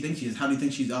you think she is. How do you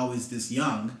think she's always this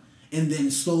young? And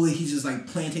then slowly he's just like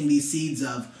planting these seeds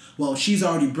of, well, she's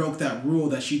already broke that rule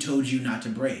that she told you not to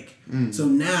break. So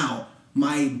now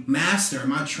my master,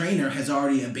 my trainer, has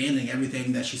already abandoned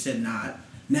everything that she said not.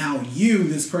 Now you,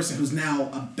 this person who's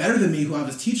now better than me, who I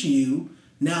was teaching you,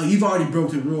 now you've already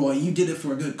broke the rule, and you did it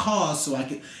for a good cause. So I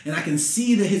can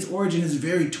see that his origin is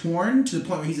very torn to the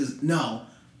point where he says, no,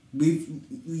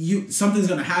 something's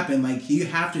gonna happen. Like you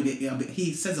have to get.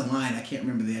 He says a line. I can't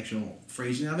remember the actual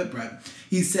phrasing of it, but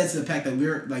he says to the fact that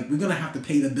we're gonna have to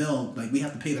pay the bill. Like we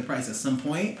have to pay the price at some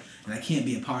point, and I can't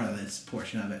be a part of this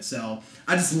portion of it. So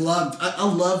I just I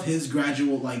love his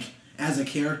gradual as a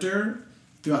character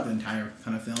throughout the entire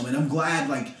kind of film, and I'm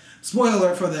glad spoiler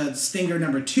alert for the stinger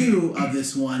number 2 of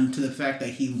this one, to the fact that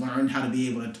he learned how to be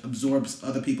able to absorb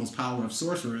other people's power of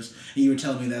sorcerers. And you were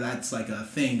telling me that that's like a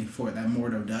thing that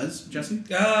Mordo does, Jesse?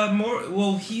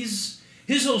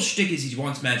 His whole shtick is he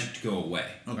wants magic to go away.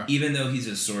 Okay. Even though he's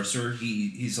a sorcerer,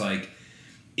 he's like,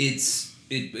 it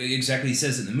exactly, he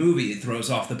says in the movie, it throws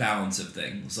off the balance of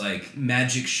things. Like,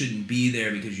 magic shouldn't be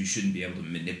there because you shouldn't be able to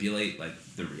manipulate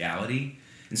the reality.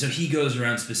 And so he goes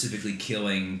around specifically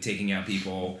killing, taking out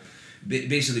people,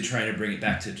 basically trying to bring it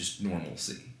back to just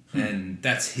normalcy. And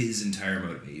that's his entire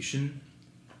motivation.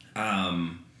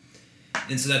 And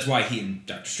so that's why he and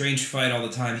Doctor Strange fight all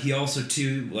the time. He also,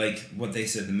 too, like what they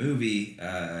said in the movie,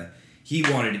 he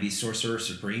wanted to be Sorcerer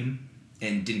Supreme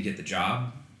and didn't get the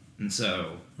job. And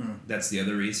so that's the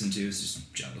other reason, too, is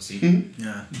just jealousy. Mm-hmm.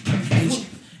 Yeah.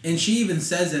 And she even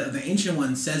says it, the Ancient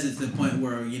One says it to the point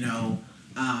where,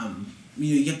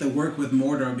 you have to work with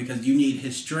Mordor because you need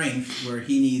his strength where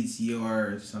he needs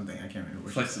your something. I can't remember.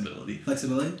 Flexibility.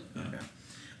 Flexibility? Okay.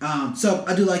 So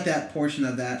I do like that portion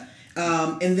of that.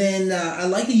 And then I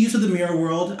like the use of the mirror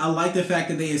world. I like the fact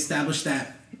that they established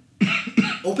that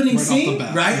opening scene,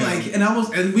 right?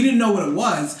 Yeah. And we didn't know what it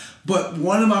was, but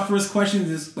one of my first questions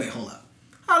is, wait, hold up.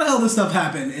 How the hell does this stuff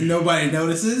happen? And nobody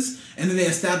notices. And then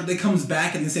it comes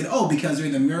back and they said, oh, because they're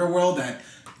in the mirror world that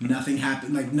nothing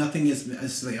happened, nothing is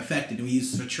necessarily affected. And we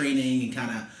use it for training and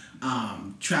kind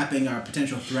of trapping our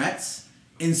potential threats.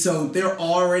 And so they're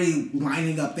already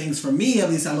lining up things for me. At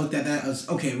least I looked at that as,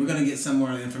 okay, we're going to get some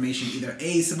more information. Either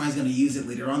A, somebody's going to use it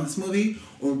later on in this movie,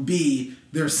 or B,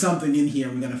 there's something in here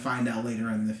we're going to find out later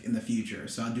in the future.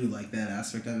 So I do like that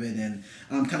aspect of it. And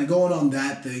kind of going on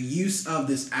that, the use of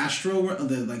this astral,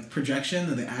 the projection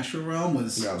of the astral realm I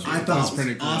thought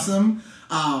was awesome.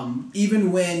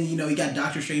 Even when he got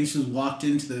Doctor Strange who walked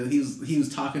into he was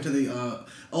talking to the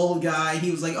old guy. He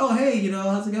was like, oh hey,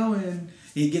 how's it going?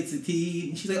 And he gets the tea,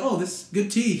 and she's like, oh, this is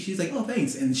good tea. She's like, oh,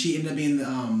 thanks. And she ended up being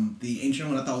the Ancient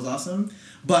One. I thought was awesome.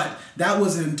 But that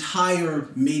was an entire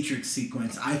Matrix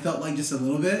sequence. I felt like just a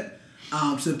little bit,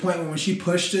 to the point where when she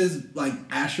pushed his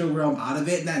astral realm out of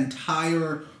it, that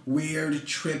entire weird,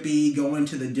 trippy, going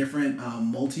to the different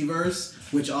multiverse,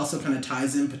 which also kind of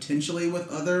ties in potentially with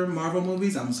other Marvel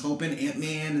movies. I was hoping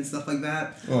Ant-Man and stuff like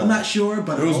that. Well, I'm not sure,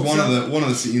 but it was one of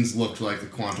the scenes looked like the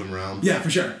quantum realm. Yeah, for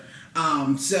sure.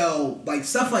 So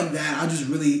stuff like that, I just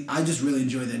really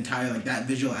enjoy the entire that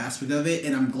visual aspect of it,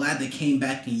 and I'm glad they came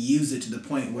back and used it to the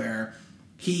point where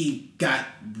he got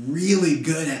really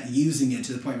good at using it,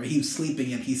 to the point where he was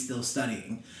sleeping and he's still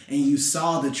studying. And you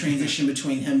saw the transition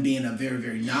between him being a very,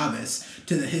 very novice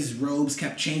to his robes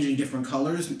kept changing different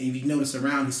colors. And if you notice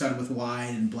around, he started with white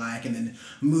and black and then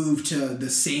moved to the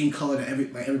same color that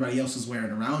everybody else was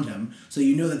wearing around him. So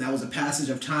you know that was a passage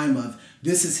of time of,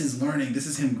 this is his learning, this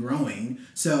is him growing.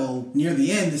 So near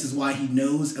the end, this is why he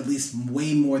knows at least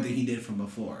way more than he did from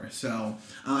before. So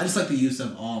I just like the use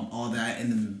of all that,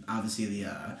 and then obviously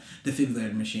the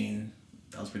defibrillator machine.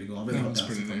 That was pretty cool. I really hope that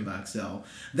was coming back. So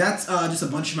that's just a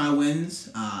bunch of my wins.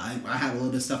 I have a little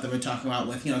bit of stuff that we're talking about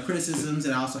with criticisms,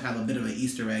 and I also have a bit of an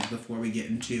Easter egg before we get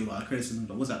into criticism.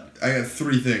 But what's up? I got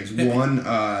 3 things. One,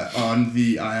 on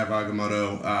the Eye of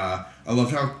Agamotto, I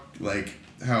loved how like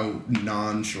how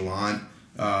nonchalant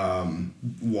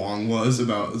Wong was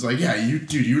about. It's like, yeah,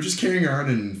 you were just carrying around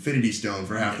an Infinity Stone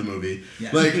for half the movie.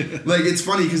 Yeah. Like it's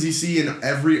funny because you see in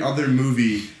every other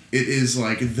movie, it is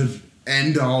like the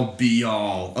end all be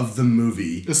all of the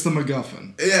movie. It's the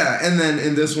MacGuffin. Yeah, and then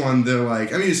in this one, they're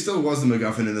like, I mean, it still was the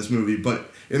MacGuffin in this movie,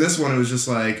 but in this one, it was just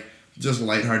like, just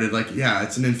lighthearted, like, yeah,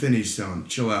 it's an Infinity Stone.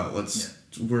 Chill out.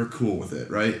 We're cool with it,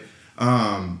 right?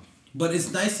 But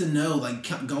it's nice to know, like,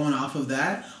 going off of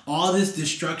that, all this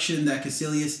destruction that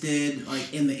Caecilius did,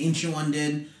 like, and the Ancient One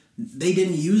did, they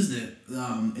didn't use the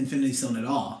Infinity Stone at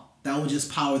all. That was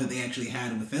just power that they actually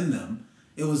had within them.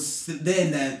 It was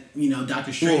then that,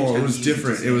 Doctor Strange... Well, it was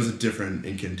different. It was a different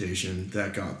incantation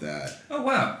that got that. Oh,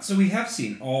 wow. So we have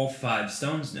seen all 5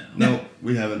 stones now. No,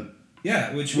 we haven't.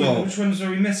 Yeah, which ones are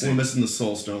we missing? We're missing the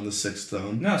Soul Stone, the 6th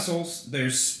stone. No,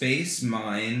 there's space,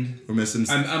 mind. We're missing...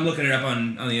 I'm looking it up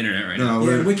on the internet right now.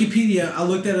 Yeah, Wikipedia, I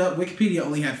looked that up. Wikipedia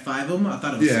only had 5 of them. I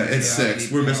thought it was 6. Yeah, it's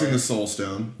 6. We're missing the Soul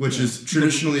Stone, which is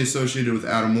traditionally associated with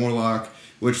Adam Warlock,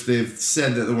 which they've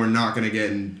said that we're not going to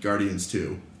get in Guardians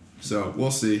 2. So, we'll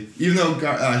see. Even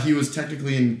though he was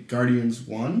technically in Guardians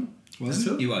 1. Was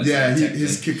he? He was. Yeah,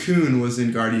 his cocoon was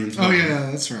in Guardians 1. Oh,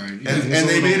 yeah, that's right. Yeah, and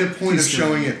they made a point of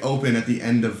showing it open at the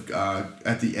end of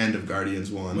Guardians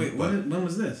 1. Wait, when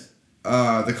was this?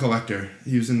 The Collector.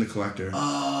 He was in the Collector.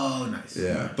 Oh, nice.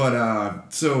 Yeah, but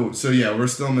so yeah, we're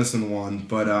still missing one,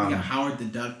 but we got Howard the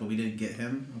Duck, but we didn't get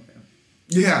him. Okay.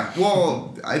 Yeah,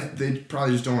 well, they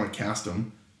probably just don't want to cast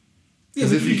him.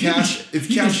 Because Yeah, if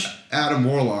you cast Adam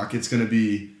Warlock, it's like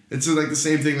the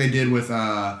same thing they did with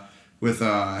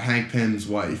Hank Pym's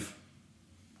wife.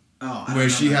 Oh, where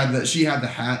she had the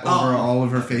hat over all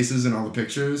of her faces in all the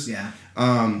pictures. Yeah.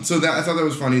 So that I thought that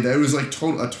was funny. That it was like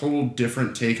a total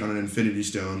different take on an Infinity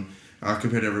Stone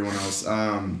compared to everyone else.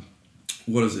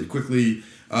 What is it? Quickly,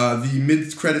 the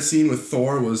mid-credit scene with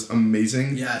Thor was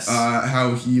amazing. Yes.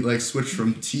 How he like switched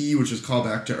from tea, which was called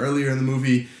back to earlier in the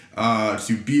movie,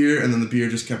 to beer, and then the beer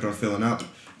just kept on filling up.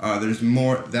 There's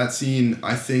more. That scene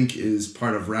I think is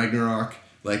part of Ragnarok,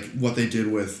 like what they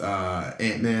did with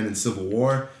Ant-Man and Civil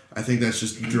War. I think that's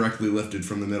just directly lifted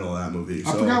from the middle of that movie.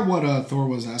 I forgot what Thor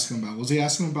was asking about. Was he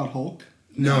asking about Hulk?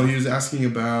 No, he was asking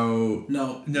about...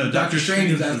 No, Doctor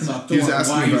Strange was asking about Thor. He was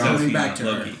asking why he's about coming back to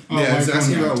Loki. her. Yeah, he was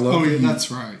asking about Loki. Oh, yeah, that's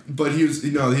right. But he was...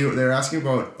 they're asking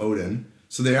about Odin.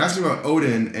 So they're asking about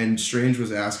Odin, and Strange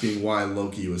was asking why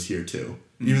Loki was here too.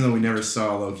 Even though we never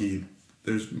saw Loki,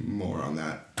 there's more on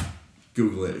that.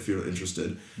 Google it if you're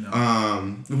interested.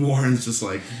 No. Warren's just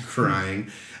like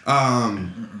crying.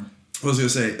 What was I going to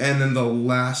say? And then the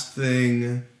last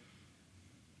thing...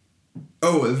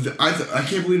 Oh, I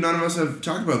can't believe none of us have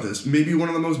talked about this. Maybe one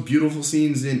of the most beautiful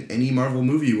scenes in any Marvel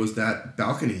movie was that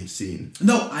balcony scene.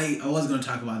 No, I was going to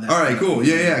talk about that. All right, cool.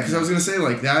 Yeah, because I was going to say,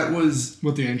 like, that was...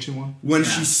 With the Ancient One? When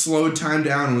she slowed time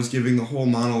down and was giving the whole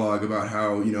monologue about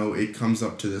how, it comes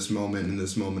up to this moment and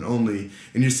this moment only.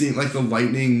 And you're seeing, like, the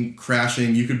lightning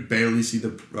crashing. You could barely see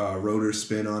the rotor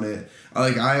spin on it.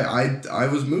 I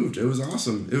was moved. It was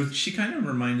awesome. She kind of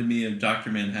reminded me of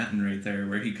Dr. Manhattan right there,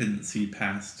 where he couldn't see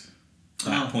past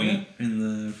that point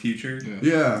in the future.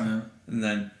 Yeah. And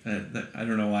then I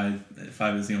don't know why if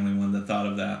I was the only one that thought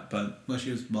of that, but Well,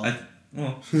 she was bald.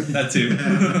 that too.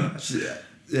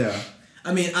 Yeah.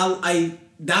 I mean, I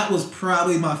that was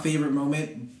probably my favorite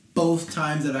moment both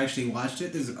times that I actually watched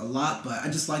it. There's a lot, but I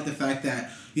just like the fact that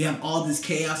you have all this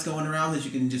chaos going around that you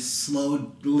can just slow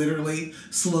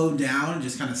down and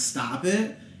just kind of stop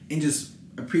it and just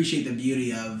appreciate the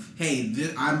beauty of, hey,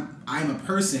 I'm a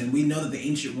person. We know that the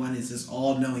Ancient One is this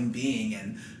all-knowing being,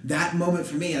 and that moment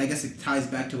for me, and I guess it ties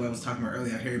back to what I was talking about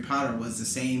earlier, Harry Potter was the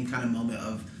same kind of moment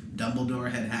of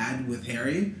Dumbledore had with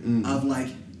Harry, of like,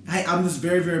 hey, I'm this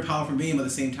very, very powerful being, but at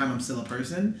the same time, I'm still a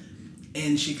person.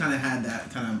 And she kind of had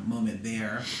that kind of moment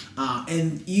there.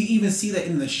 And you even see that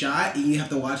in the shot, and you have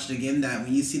to watch it again, that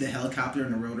when you see the helicopter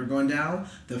and the rotor going down,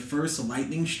 the first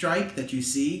lightning strike that you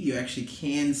see, you actually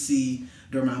can see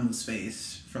Dormammu's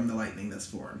face from the lightning that's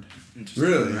formed.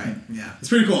 Really? Right, yeah. It's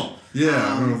pretty cool. Yeah,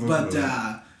 I don't know if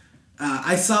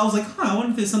I was like, I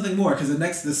wonder if there's something more, because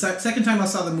the second time I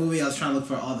saw the movie, I was trying to look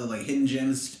for all the like hidden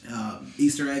gems,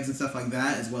 Easter eggs and stuff like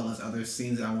that, as well as other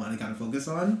scenes that I wanted to kind of focus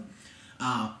on.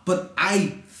 But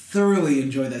I thoroughly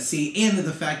enjoyed that scene, and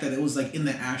the fact that it was like in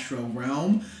the astral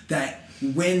realm, that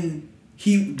when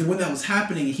that was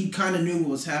happening, he kind of knew what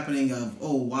was happening of,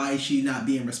 why is she not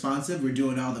being responsive? We're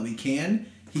doing all that we can.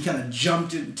 He kind of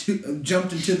jumped into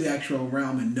the actual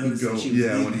realm and noticed that she was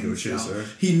leaving. when he go chase her.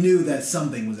 He knew that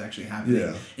something was actually happening.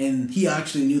 Yeah. And he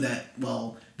actually knew that,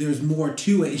 there's more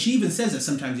to it. And she even says that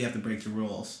sometimes you have to break the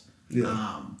rules.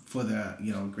 for the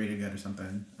greater good or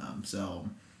something. So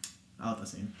I love that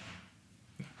scene.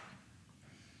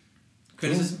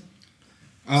 Criticism.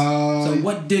 So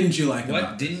what didn't you like?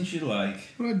 What didn't you like?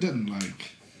 What I didn't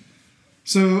like.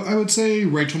 So I would say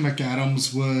Rachel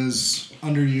McAdams was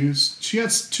underused. She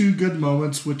has 2 good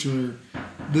moments, which are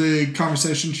the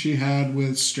conversation she had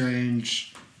with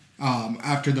Strange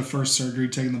after the first surgery,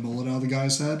 taking the bullet out of the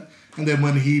guy's head, and then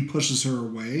when he pushes her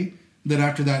away. Then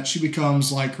after that, she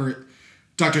becomes like her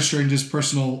Doctor Strange's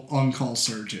personal on-call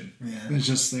surgeon. Yeah. And is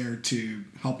just there to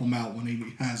help him out when he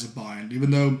has a bind.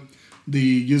 Even though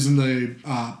using the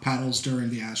paddles during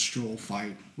the astral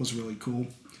fight was really cool.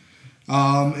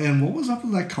 And what was up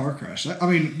with that car crash? I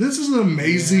mean, this is an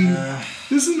amazing,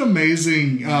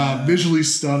 visually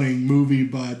stunning movie,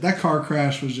 but that car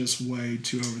crash was just way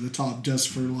too over the top, just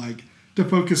for to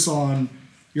focus on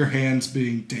your hands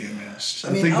being damaged.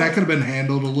 I think that could have been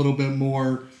handled a little bit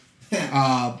more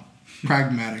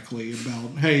pragmatically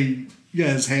about, hey,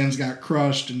 yeah, his hands got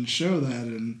crushed and show that,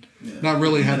 and not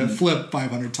really have it flip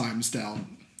 500 times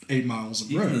down 8 miles of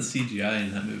road. Even the CGI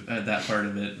in that movie, that part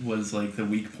of it was like the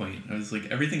weak point. I was like,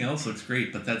 everything else looks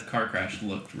great, but that car crash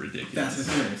looked ridiculous. Fast and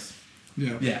Furious.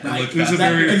 Yeah, it was a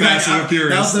very Fast and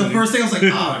Furious. That was the first thing I was like,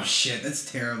 oh shit, that's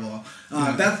terrible.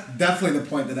 That's definitely the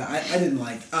point that I didn't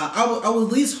like. I would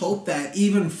at least hope that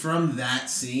even from that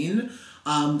scene,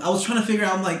 I was trying to figure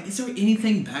out, I'm like, is there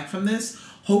anything back from this?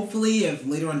 Hopefully, if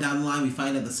later on down the line we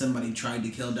find out that somebody tried to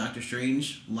kill Doctor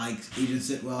Strange, like Agent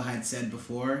Sitwell had said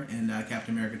before in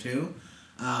Captain America 2,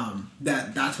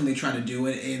 that's when they try to do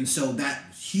it. And so that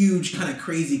huge kind of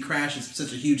crazy crash is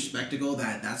such a huge spectacle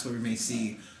that's where we may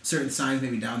see certain signs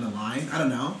maybe down the line. I don't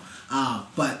know.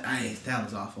 But that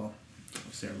was awful. That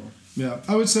was terrible. Yeah,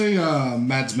 I would say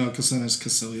Mads Mikkelsen as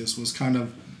Caecilius was kind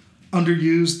of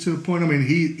underused to a point. I mean,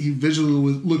 he visually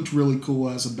looked really cool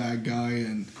as a bad guy,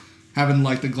 and having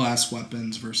the glass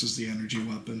weapons versus the energy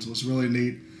weapons was really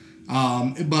neat.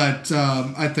 But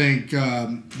I think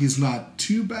he's not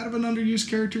too bad of an underused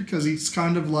character, because he's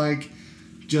kind of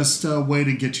just a way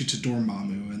to get you to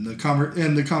Dormammu, and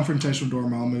the confrontation with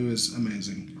Dormammu is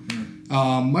amazing.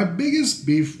 My biggest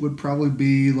beef would probably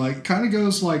be kind of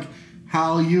goes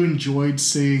how you enjoyed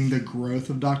seeing the growth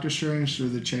of Doctor Strange through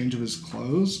the change of his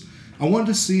clothes. I wanted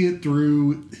to see it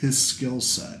through his skill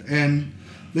set, and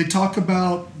they talk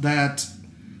about that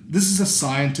this is a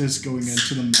scientist going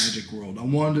into the magic world. I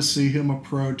wanted to see him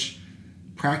approach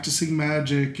practicing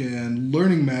magic and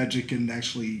learning magic and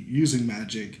actually using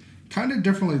magic kind of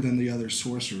differently than the other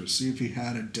sorcerers. See if he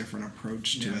had a different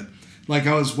approach to it.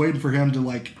 I was waiting for him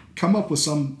to come up with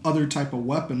some other type of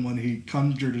weapon when he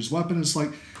conjured his weapon. It's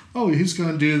he's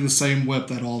going to do the same whip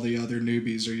that all the other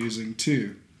newbies are using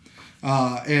too.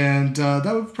 And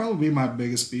that would probably be my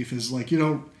biggest beef is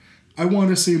I want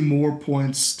to see more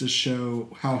points to show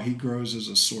how he grows as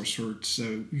a sorcerer.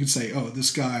 So you could say, oh,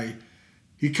 this guy,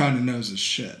 he kind of knows his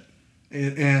shit.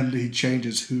 And he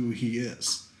changes who he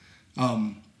is.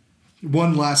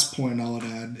 One last point I would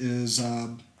add is,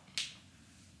 I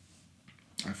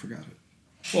forgot it.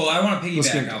 Well, I want to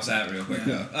piggyback off that real quick.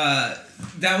 Yeah.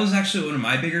 That was actually one of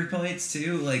my bigger points,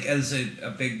 too. As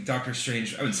a big Doctor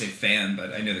Strange, I wouldn't say fan,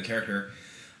 but I know the character.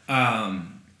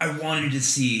 I wanted to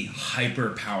see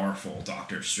hyper-powerful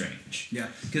Doctor Strange. Yeah.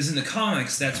 Because in the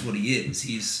comics, that's what he is.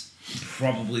 He's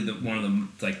probably one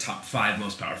of the top 5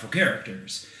 most powerful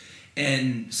characters.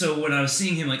 And so when I was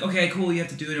seeing him, okay, cool, you have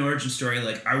to do an origin story.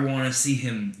 I want to see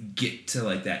him get to,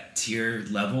 that tier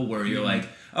level where you're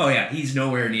oh, yeah, he's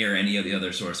nowhere near any of the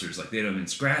other sorcerers. They don't even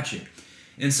scratch it.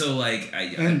 And so,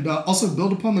 also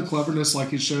build upon the cleverness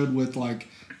he showed with,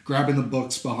 grabbing the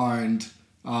books behind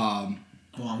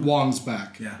Wong's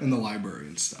back in the library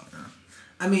and stuff.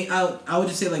 I mean, I would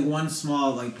just say one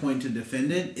small point to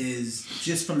defend it is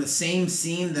just from the same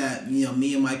scene that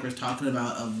me and Mike were talking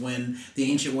about of when the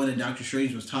Ancient One and Doctor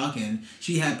Strange was talking.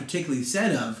 She had particularly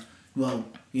said of, well,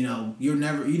 you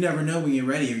never know when you're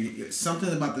ready, or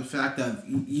something about the fact that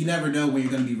you never know when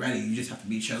you're going to be ready. You just have to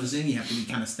be chosen. You have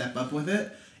to kind of step up with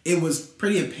it. It was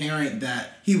pretty apparent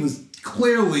that he was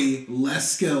clearly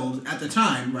less skilled at the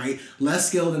time, right? Less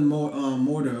skilled in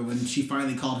Mordor when she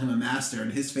finally called him a master,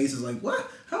 and his face was what?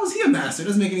 How is he a master? It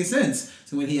doesn't make any sense.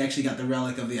 So when he actually got the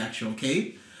relic of the actual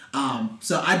cape.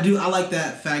 So I like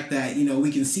that fact that,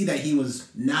 we can see that he was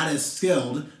not as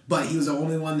skilled, but he was the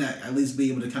only one that at least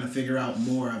be able to kind of figure out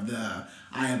more of the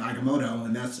Eye of Agamotto,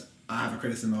 and I have a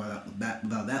criticism about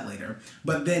that later.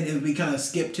 But then if we kind of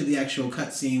skip to the actual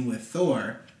cutscene with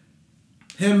Thor,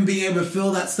 him being able to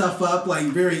fill that stuff up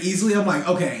very easily, I'm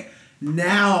okay,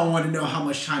 now I want to know how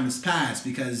much time has passed,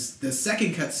 because the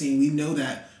second cutscene, we know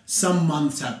that some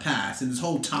months have passed, and this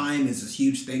whole time is this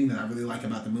huge thing that I really like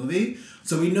about the movie.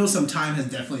 So we know some time has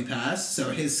definitely passed,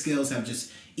 so his skills have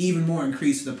just even more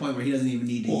increased to the point where he doesn't even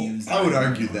need to use that. I would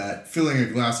argue that filling a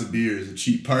glass of beer is a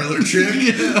cheap parlor trick.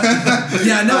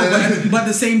 Yeah, no, but at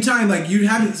the same time, like we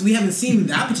haven't seen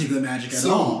that particular magic at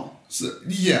all. So,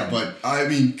 yeah, but I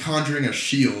mean, conjuring a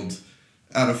shield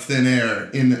out of thin air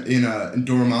in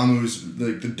Dormammu's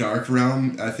like the dark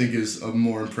realm, I think is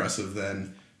more impressive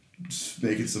than just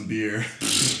making some beer.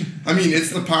 I mean, it's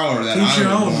the power that Each I your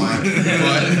would own, want. Mike.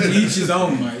 But Each his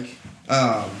own, Mike.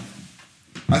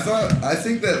 I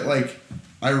think that, like,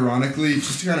 ironically,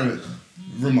 just to kind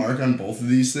of remark on both of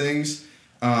these things,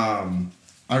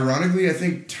 ironically, I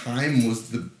think time was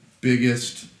the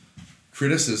biggest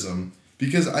criticism,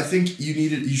 because I think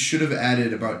you should have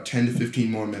added about 10 to 15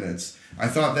 more minutes. I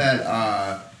thought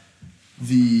that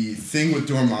the thing with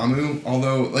Dormammu,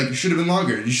 although, like, it should have been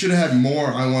longer. You should have had more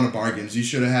I Want bargains. You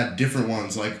should have had different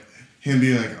ones, like him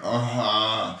being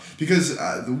like, because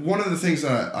one of the things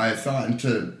that I thought, and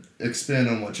to expand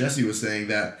on what Jesse was saying,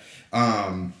 that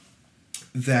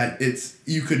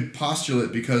you could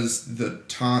postulate, because the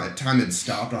time had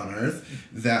stopped on Earth,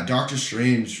 that Doctor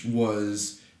Strange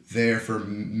was there for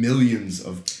millions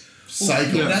of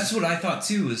cycles. Well, that's what I thought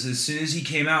too. Is as soon as he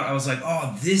came out, I was like,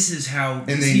 "Oh, this is how."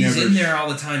 And he's in there all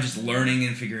the time, just learning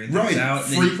and figuring things out.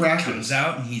 And Free then practice. He comes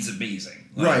out and he's amazing.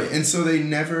 Right, and so they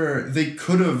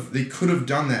could have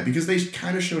done that, because they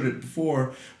kind of showed it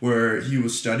before, where he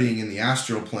was studying in the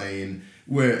astral plane,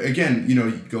 where, again,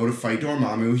 you go to fight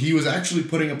Dormammu, he was actually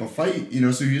putting up a fight,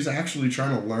 so he was actually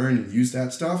trying to learn and use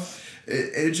that stuff.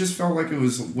 It just felt like it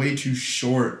was way too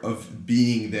short of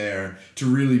being there to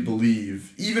really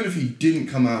believe, even if he didn't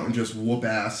come out and just whoop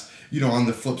ass, on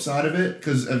the flip side of it,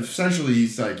 because essentially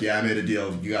he's like, yeah, I made a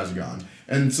deal, you guys are gone.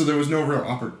 And so there was no real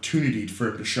opportunity for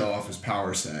him to show off his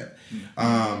power set.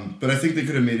 But I think they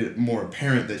could have made it more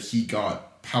apparent that he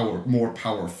got more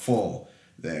powerful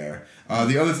there.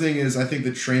 The other thing is, I think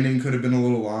the training could have been a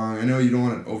little long. I know you don't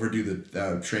want to overdo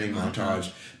the training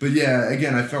montage. But yeah,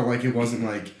 again, I felt like it wasn't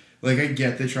like I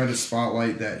get they tried to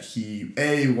spotlight that he,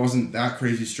 A, wasn't that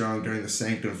crazy strong during the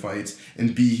Sanctum fights,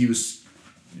 and B, he was,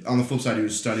 on the flip side, he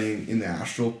was studying in the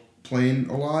astral plane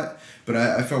a lot. But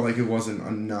I felt like it wasn't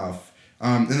enough.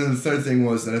 And then the third thing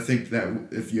was that I think that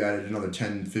if you added another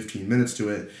 10, 15 minutes to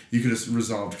it, you could have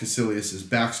resolved Caecilius'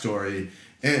 backstory.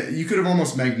 And you could have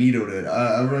almost Magneto'd it.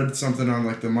 I read something on,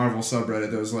 like, the Marvel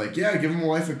subreddit that was like, yeah, give him a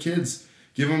life of kids.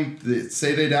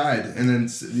 Say they died. And then,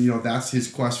 that's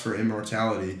his quest for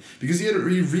immortality. Because he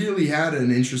really had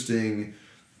an interesting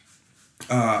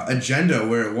agenda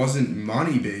where it wasn't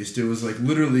money-based. It was, like,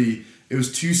 literally... It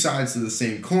was two sides to the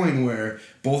same coin, where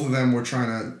both of them were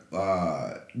trying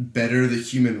to better the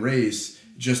human race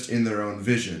just in their own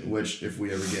vision, which, if we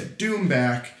ever get Doom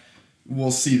back,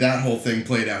 we'll see that whole thing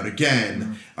played out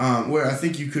again. Where I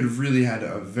think you could have really had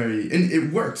and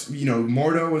it worked.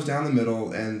 Mordo was down the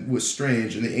middle and was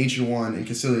Strange, and the Ancient One and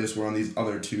Caecilius were on these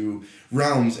other two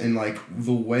realms, and, like,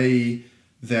 the way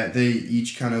that they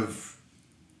each kind of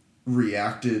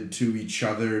reacted to each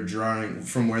other, drawing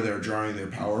from where they're drawing their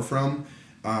power from,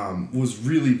 was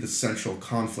really the central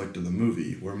conflict of the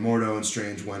movie, where Mordo and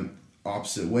Strange went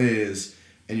opposite ways,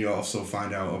 and you also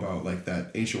find out about, like, that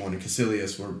Ancient One and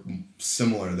Caecilius were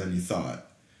similar than you thought.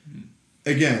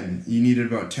 Again, you needed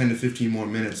about 10 to 15 more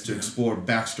minutes to explore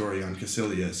backstory on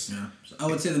Caecilius. Yeah, so I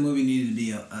would say the movie needed to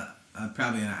be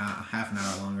probably half an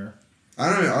hour longer. I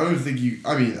don't think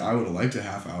I would have liked a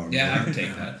half hour. Yeah, more. I could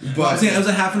take that. But I'm saying it was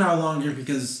a half an hour longer,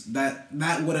 because that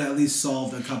would have at least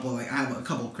solved a couple. Like, I have a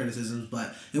couple of criticisms,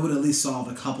 but it would have at least solved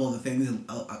a couple of the things,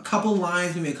 a couple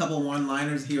lines, maybe a couple of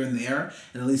one-liners here and there,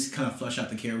 and at least kind of flesh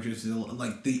out the characters,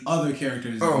 like the other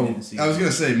characters. Oh, we didn't see. I was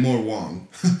gonna say more Wong.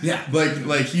 Yeah,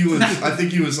 like he was. I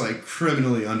think he was, like,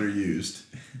 criminally underused.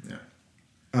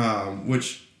 Yeah.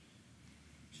 Which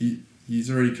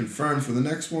he's already confirmed for the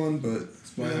next one, but.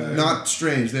 Not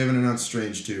Strange. They haven't announced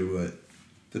Strange 2, but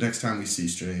the next time we see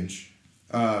Strange.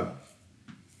 Are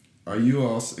you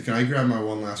all... Can I grab my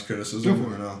one last criticism? Go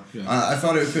for it. No? Yeah. I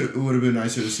thought it would have been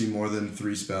nicer to see more than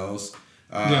 3 spells.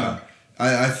 Yeah.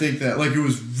 I think that, like, it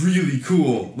was really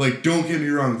cool. Like, don't get me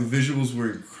wrong, the visuals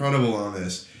were incredible on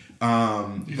this.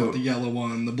 You got the yellow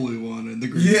one, the blue one, and the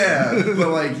green yeah, one. but,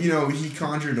 like, he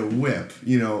conjured a whip.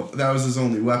 That was his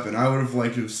only weapon. I would have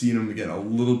liked to have seen him get a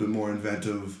little bit more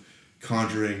inventive,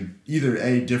 conjuring either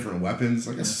different weapons,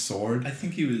 like a sword. I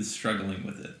think he was struggling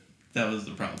with it. That was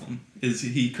the problem. Is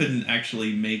he couldn't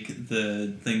actually make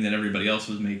the thing that everybody else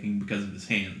was making because of his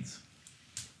hands.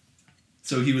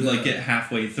 So he would like get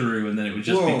halfway through, and then it would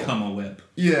just become a whip.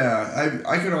 Yeah,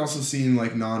 I could also see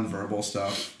like non-verbal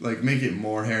stuff, like make it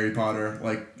more Harry Potter,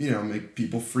 like make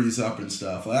people freeze up and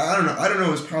stuff. Like, I don't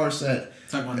know his power set.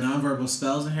 Talk about non-verbal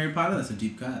spells in Harry Potter. That's a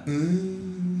deep cut.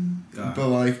 But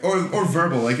like or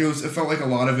verbal, like it felt like a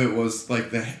lot of it was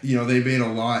like they made a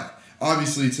lot.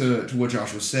 Obviously, to what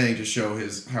Josh was saying, to show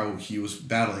how he was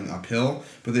battling uphill,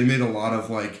 but they made a lot of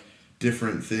like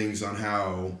different things on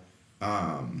how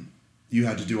you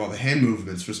had to do all the hand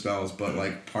movements for spells. But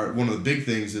like one of the big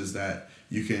things is that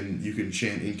you can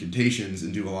chant incantations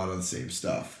and do a lot of the same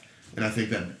stuff. And I think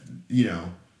that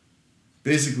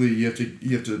basically you have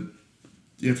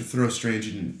to throw Strange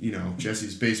in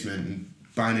Jesse's basement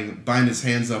and bind his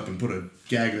hands up and put a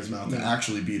gag in his mouth to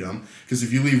actually beat him. Because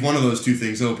if you leave one of those two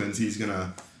things open, he'll get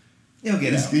out.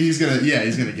 He's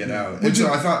gonna get out. And so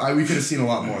I thought we could have seen a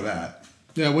lot more of that.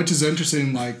 Yeah, which is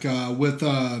interesting. Like with.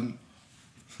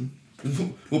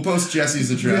 We'll post Jesse's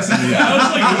address. In the I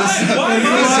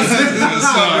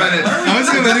was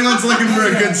like, if anyone's looking for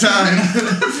a good time.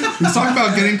 He's talking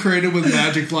about getting creative with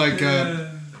magic, like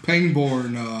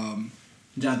Pangborn.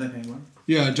 Jonathan Pangborn.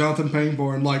 Yeah, Jonathan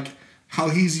Pangborn. Like how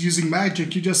he's using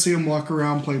magic. You just see him walk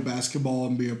around, play basketball,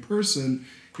 and be a person.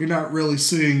 You're not really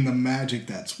seeing the magic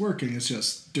that's working. It's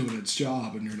just doing its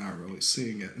job, and you're not really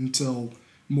seeing it until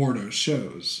Mordo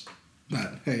shows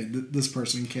that, hey, this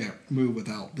person can't move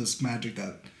without this magic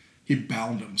that he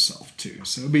bound himself to.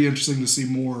 So it'd be interesting to see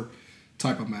more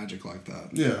type of magic like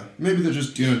that. Yeah, maybe they're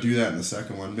just going to do that in the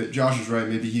second one. But Josh is right.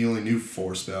 Maybe he only knew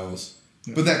 4 spells.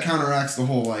 Yeah. But that counteracts the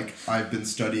whole, like, I've been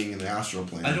studying in the astral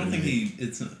plane. I don't think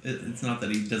it's not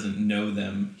that he doesn't know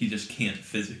them. He just can't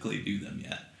physically do them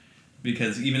yet.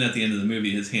 Because even at the end of the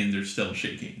movie, his hands are still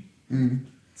shaking. Mm-hmm.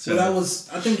 So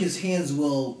I think his hands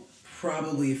will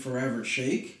probably forever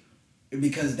shake.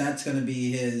 Because that's going to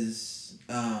be his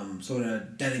sort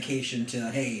of dedication to,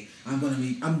 hey,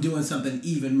 I'm doing something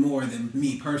even more than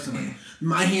me personally.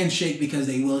 My hands shake because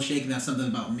they will shake, and that's something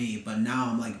about me. But now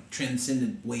I'm like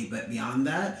transcended way beyond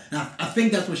that. And I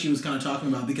think that's what she was kind of talking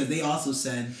about, because they also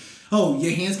said, oh,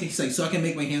 your hands can shake, so I can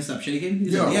make my hands stop shaking?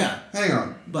 He's like, yeah. Hang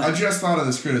on. But I just thought of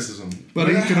this criticism. But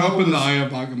he can open the Eye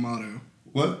of Agamotto.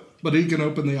 What? But he can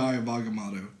open the Eye of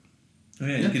Agamotto. Oh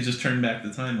yeah, he could just turn back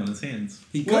the time on his hands.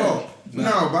 He could. Well,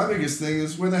 no, my biggest thing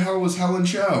is, where the hell was Helen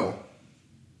Cho?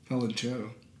 Helen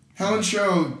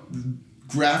Cho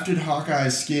grafted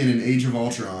Hawkeye's skin in Age of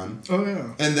Ultron. Oh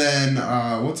yeah. And then,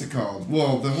 what's it called?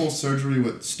 Well, the whole surgery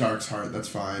with Stark's heart, that's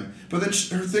fine. But then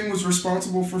her thing was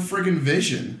responsible for friggin'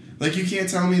 Vision. Like, you can't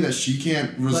tell me that she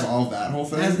can't resolve that whole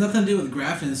thing. It has nothing to do with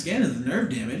grafting the skin, it's nerve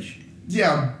damage.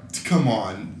 Yeah, come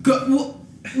on.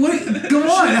 What? Come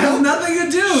on! It has nothing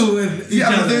to do with. Yeah,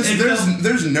 but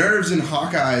there's nerves in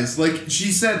Hawkeye's. Like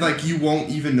she said, like you won't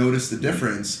even notice the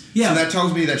difference. Yeah. So that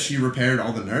tells me that she repaired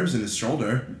all the nerves in his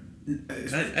shoulder.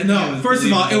 No, first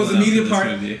of all, it was a meaty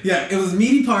part. Yeah, it was a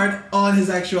meaty part on his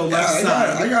actual left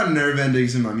side. I got nerve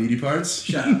endings in my meaty parts.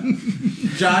 Shut up,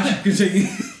 Josh. Continue.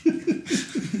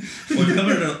 Well, we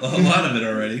covered a lot of it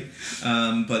already,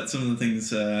 but some of the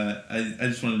things I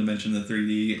just wanted to mention the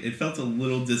 3D. It felt a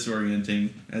little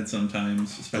disorienting at some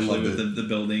times, especially with the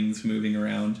buildings moving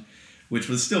around, which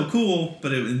was still cool,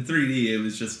 but in 3D it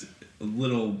was just a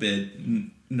little bit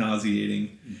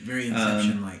nauseating. Very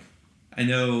Inception-like. I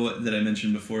know that I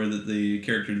mentioned before that the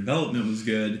character development was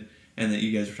good, and that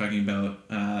you guys were talking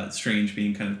about Strange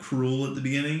being kind of cruel at the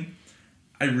beginning.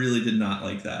 I really did not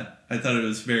like that. I thought it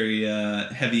was very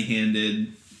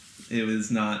heavy-handed. It was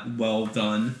not well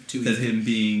done. It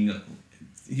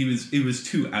was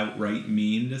too outright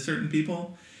mean to certain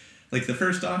people. Like the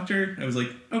first Doctor, I was like,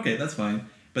 okay, that's fine.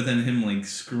 But then him like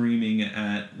screaming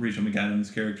at Rachel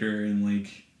McAdams' character and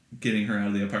like getting her out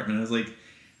of the apartment, I was like,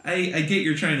 I get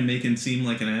you're trying to make him seem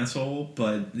like an asshole,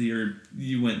 but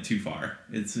you went too far.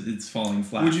 It's falling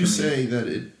flat. Would you say that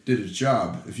it did its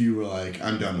job if you were like,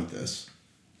 I'm done with this?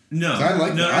 No. I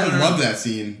love that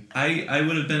scene. I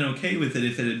would have been okay with it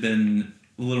if it had been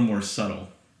a little more subtle.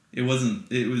 It wasn't.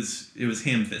 It was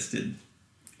ham-fisted.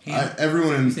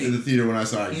 Everyone in the theater when I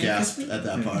saw it gasped at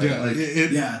that part. Yeah, like,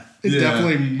 it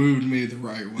definitely moved me the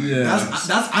right way. Yeah.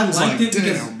 I liked it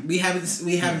because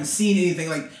we haven't seen anything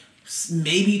like.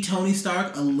 Maybe Tony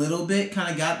Stark a little bit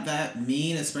kind of got that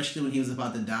mean, especially when he was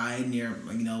about to die near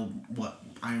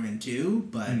Iron Man 2,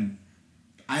 but.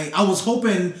 I was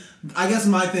hoping, I guess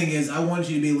my thing is, I wanted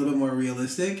you to be a little bit more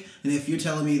realistic, and if you're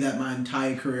telling me that my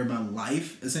entire career, my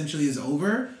life, essentially is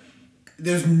over,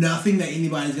 there's nothing that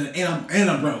anybody's gonna, and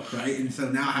I'm broke, right? And so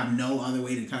now I have no other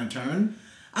way to kind of turn.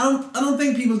 I don't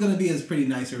think people's gonna be as pretty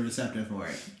nice or receptive for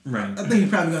it. Right. I think you're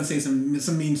probably gonna say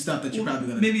some mean stuff that you're probably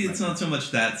gonna. Maybe it's not so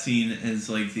much that scene as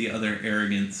like the other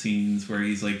arrogant scenes where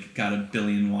he's like got a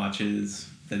billion watches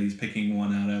that he's picking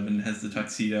one out of and has the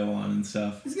tuxedo on and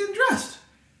stuff. He's getting dressed.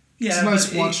 Yeah, It's a nice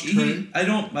but watch tray. I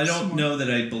don't know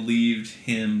that I believed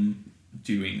him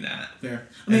doing that. Fair.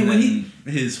 I And mean, when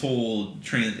then his whole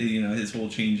his whole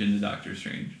change into Doctor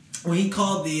Strange. when he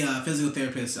called the physical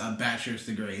therapist a bachelor's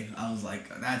degree, I was like,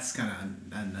 that's kind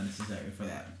of unnecessary for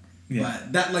that. Yeah.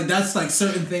 But that's like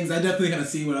certain things I definitely kind of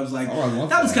see what I was like. Oh, I love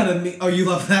that. Was that. kind of me. Oh, you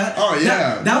love that? Oh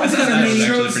yeah, That was I thought kind of that was me.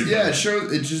 actually shows, pretty yeah, cool. it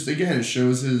shows. It just again, it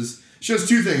shows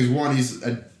two things. One, he's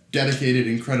a dedicated,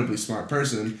 incredibly smart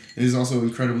person, and he's also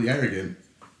incredibly arrogant.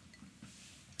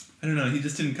 I don't know. He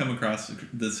just didn't come across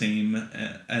the same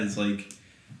as like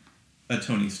a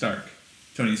Tony Stark.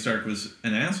 Tony Stark was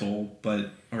an asshole,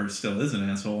 or still is an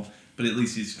asshole, but at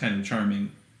least he's kind of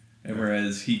charming.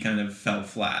 Whereas he kind of fell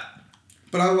flat.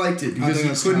 But I liked it I think because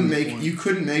that's kind of the point. you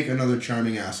couldn't make another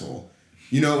charming asshole.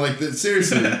 You know, like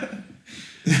seriously.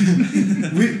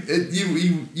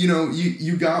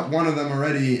 You got one of them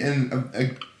already,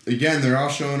 and again, they're all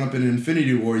showing up in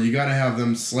Infinity War. You got to have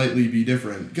them slightly be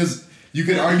different because you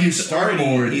could argue He's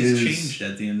Star-Lord he's is changed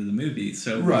at the end of the movie,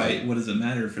 so Right. what does it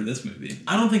matter for this movie?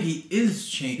 I don't think he is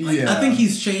changed. Like, Yeah. I think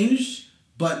he's changed,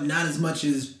 but not as much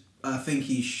as I think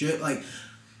he should. Like,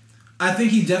 I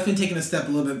think he's definitely taken a step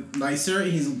a little bit nicer.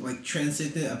 He's like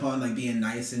transcended upon like being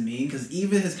nice and mean. Because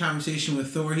even his conversation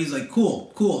with Thor, he's like, "Cool.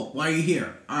 Why are you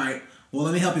here? All right. Well,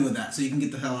 let me help you with that, so you can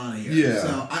get the hell out of here." Yeah.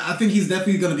 So I think he's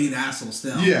definitely going to be an asshole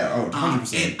still. Yeah,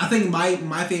 100%. And I think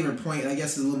my favorite point, I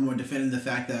guess, is a little more defending the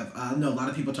fact that I know a lot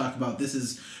of people talk about this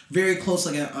is very close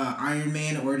like a Iron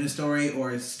Man origin story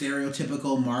or a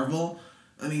stereotypical Marvel.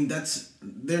 I mean,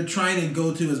 they're trying to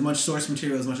go to as much source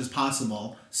material as much as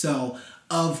possible. So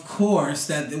of course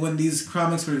that when these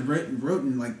comics were written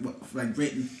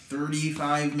written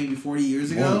 35 maybe 40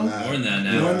 years ago. More than that. More than that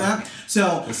now. More than that. So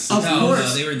of No,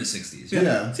 course they were in the 60s.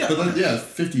 Yeah, Yeah. but then,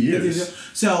 50 years.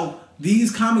 So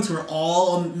these comics were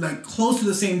all like close to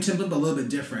the same template, but a little bit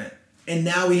different. And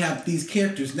now we have these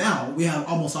characters. Now we have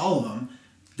almost all of them.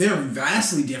 They're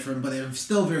vastly different, but they're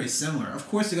still very similar. Of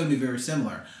course, they're going to be very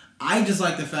similar. I just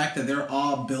like the fact that they're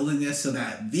all building this so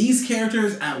that these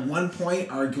characters at one point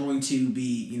are going to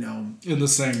be, in the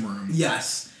same room.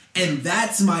 yes. And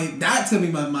that's gonna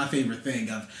be my favorite thing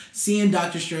of seeing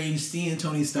Doctor Strange, seeing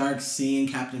Tony Stark, seeing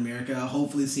Captain America,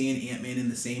 hopefully seeing Ant-Man in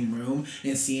the same room,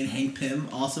 and seeing Hank Pym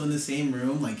also in the same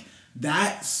room. Like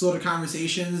that sort of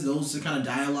conversations, those are kind of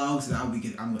dialogues that I'm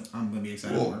gonna be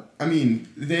excited for. Well, I mean,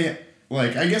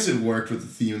 I guess it worked with the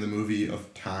theme of the movie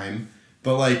of time,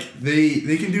 but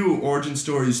they can do origin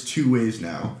stories two ways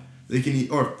now. They can,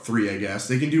 or three, I guess.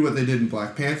 They can do what they did in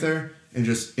Black Panther and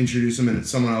just introduce them in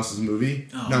someone else's movie.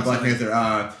 Oh, Not Black sorry.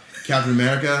 Panther, Captain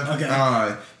America.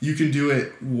 Okay. You can do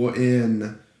it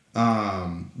in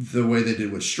the way they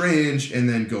did with Strange, and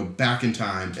then go back in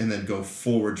time, and then go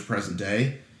forward to present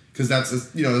day, because that's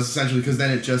essentially, because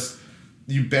then it just,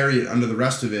 you bury it under the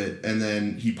rest of it, and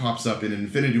then he pops up in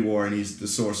Infinity War and he's the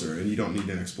sorcerer, and you don't need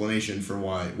an explanation for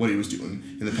what he was doing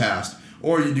in the past.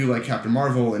 Or you do like Captain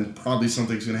Marvel, and probably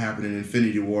something's going to happen in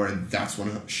Infinity War, and that's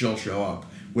when she'll show up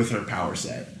with her power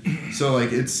set. So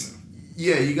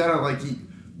you gotta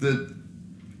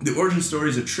the origin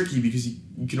stories are tricky because you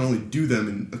can only do them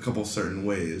in a couple certain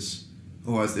ways,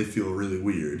 otherwise they feel really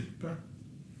weird.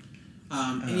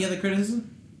 Any other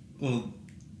criticism? Well,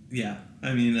 yeah.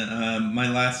 I mean, my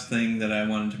last thing that I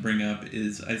wanted to bring up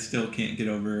is I still can't get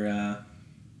over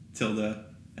Tilda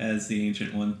as the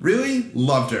Ancient One. Really?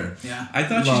 Loved her. Yeah. I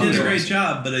thought Loved she did a her. great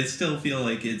job, but I still feel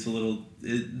like it's a little...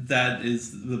 that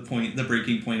is the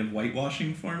breaking point of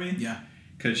whitewashing for me. Yeah.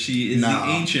 Because she is Nah.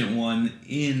 the Ancient One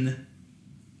in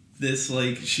this,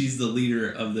 she's the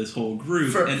leader of this whole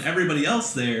group, and everybody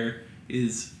else there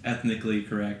is ethnically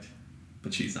correct,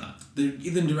 but she's not. The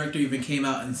director even came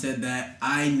out and said that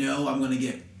I know I'm gonna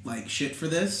get shit for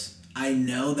this. I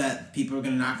know that people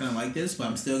are not gonna like this, but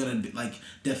I'm still gonna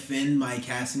defend my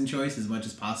casting choice as much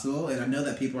as possible, and I know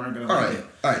that people aren't gonna like it.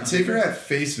 All right. Take her at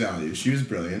face value. She was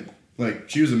brilliant.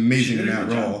 She was amazing in that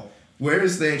role. Where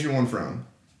is the Ancient One from?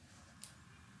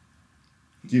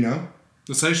 Do you know?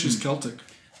 They say she's Celtic.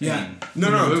 Yeah.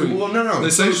 No. They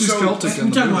say she's Celtic in I'm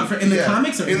the talking movie. about in the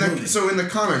comics or in the movie? So in the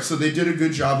comics, so they did a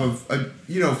good job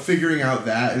of figuring out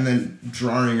that, and then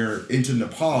drawing her into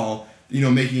Nepal.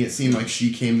 Making it seem like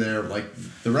she came there like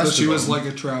the rest But of she them. was like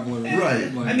a traveler. Right. I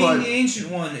mean, But- the Ancient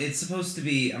One, it's supposed to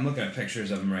be... I'm looking at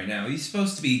pictures of him right now. He's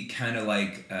supposed to be kind of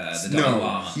like the Dalai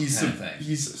Lama he's kind of thing.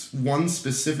 he's one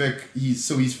specific.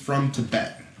 He's from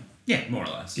Tibet. Yeah, more or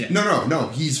less. Yeah. No.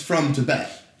 He's from Tibet,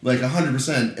 like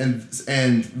 100%.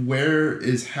 And where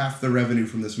is half the revenue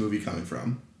from this movie coming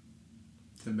from?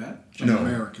 Tibet? No,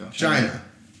 America. China.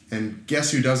 And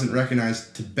guess who doesn't recognize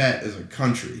Tibet as a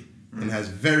country and has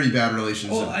very bad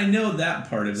relations? Well, I know that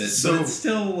part of it, So- but it's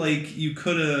still like you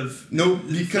could have. No,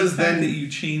 because the fact then that you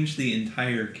changed the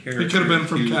entire character. It could have been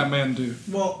from to- Kathmandu.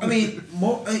 Well, I mean,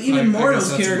 I even guess Mordo's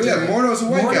that's- character. yeah, Mordo's a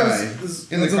white guy. Is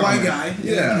in the a white comic. guy.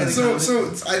 Yeah, in the so comic. so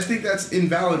it's, I think that's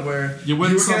invalid. Where You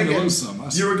win were some, gonna you get- lose some. I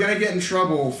see. You were gonna get in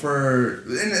trouble for,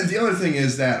 and the other thing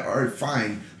is that, all right,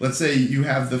 fine. Let's say you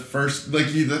have the first, like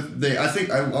I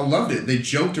think I loved it. They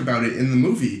joked about it in the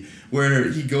movie where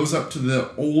he goes up to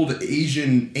the old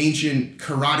ancient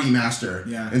karate master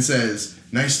and says,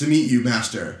 "Nice to meet you,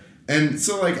 master." And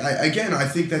so, like, I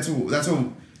think that's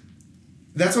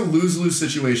a lose-lose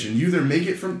situation. You either make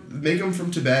him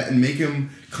from Tibet and make him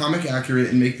comic accurate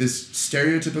and make this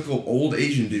stereotypical old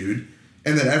Asian dude,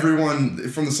 and that everyone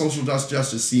from the social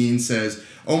justice scene says,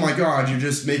 "Oh my God, you're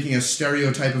just making a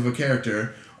stereotype of a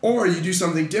character," or you do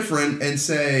something different and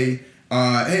say,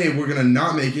 "Hey, we're gonna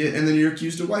not make it," and then you're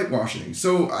accused of whitewashing.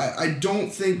 So I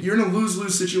don't think you're in a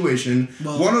lose-lose situation.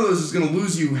 Well, one of those is gonna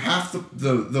lose you half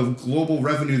the global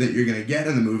revenue that you're gonna get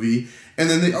in the movie. And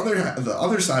then the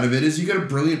other side of it is you get a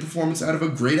brilliant performance out of a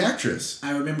great actress.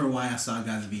 I remember why I saw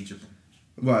Gods of Egypt.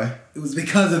 Why? It was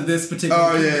because of this particular.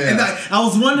 Oh, yeah. And I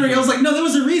was wondering. I was like, no, there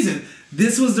was a reason.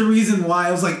 This was the reason why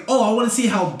I was like, oh, I want to see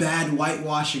how bad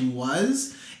whitewashing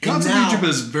was. Gods of now- Egypt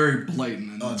is very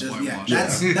blatant in Oh, its just, whitewash.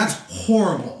 that's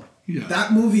horrible. Yeah. The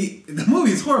movie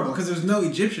is horrible because there's no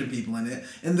Egyptian people in it,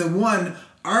 and the one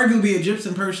arguably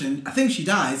Egyptian person, I think she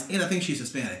dies, and I think she's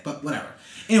Hispanic, but whatever.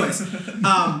 Anyways,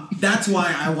 that's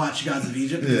why I watch Gods of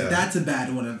Egypt. Because that's a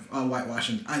bad one of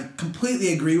whitewashing. I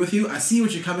completely agree with you. I see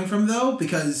what you're coming from though,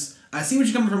 because I see what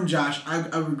you're coming from, Josh. I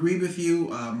agree with you,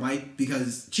 Mike,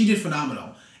 because she did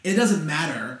phenomenal. It doesn't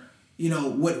matter. I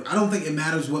don't think it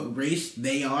matters what race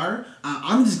they are.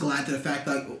 I'm just glad to the fact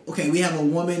that, okay, we have a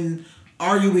woman,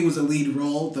 arguably was a lead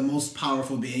role, the most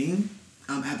powerful being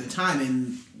at the time.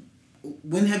 And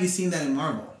when have you seen that in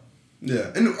Marvel?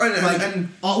 Yeah, and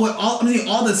all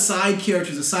the side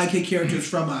characters, the sidekick characters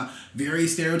from a very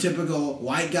stereotypical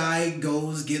white guy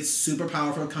gets super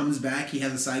powerful, comes back. He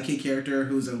has a sidekick character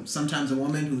who's sometimes a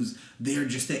woman who's there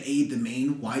just to aid the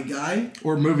main white guy.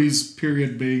 Or movies,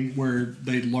 period, being where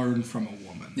they learn from a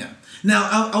woman. Yeah.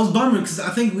 Now, I was bummed because I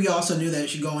think we also knew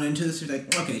that going into this, we're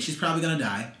like, okay, she's probably going to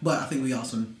die. But I think we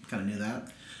also kind of knew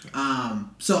that.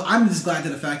 So I'm just glad to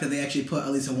the fact that they actually put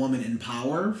at least a woman in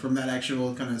power from that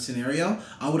actual kind of scenario.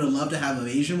 I would have loved to have an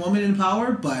Asian woman in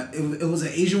power, but it was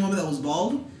an Asian woman that was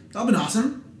bald. That would have been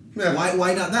awesome. Yeah.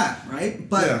 Why not that, right?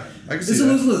 But yeah, I can see it's a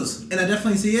that. lose-lose. And I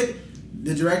definitely see it.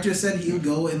 The director said he would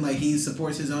go and he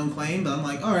supports his own claim, but I'm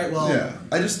like, all right, well. Yeah,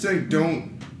 I just think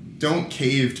don't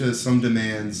cave to some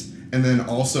demands and then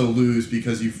also lose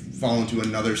because you fall into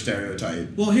another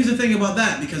stereotype. Well, here's the thing about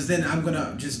that, because then I'm going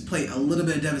to just play a little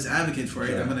bit of devil's advocate for it.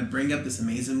 Sure. I'm going to bring up this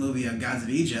amazing movie of Gods of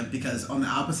Egypt, because on the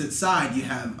opposite side, you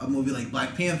have a movie like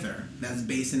Black Panther that's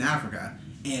based in Africa,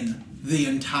 and the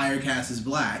entire cast is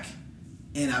black.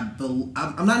 And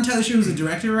I'm not entirely sure who's the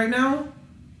director right now,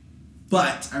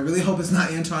 but I really hope it's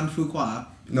not Antoine Fuqua.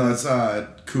 No, it's Ryan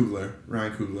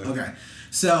Coogler. Okay.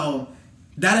 So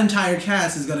that entire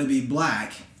cast is going to be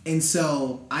black. And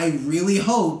so I really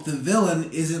hope the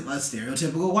villain isn't a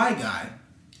stereotypical white guy.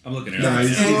 I'm looking at No, it.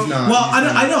 he's not. Well,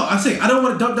 He's not. I know. I'm saying I don't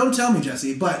want. Don't tell me,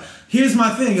 Jesse. But here's my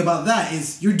thing about that: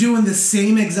 is you're doing the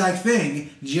same exact thing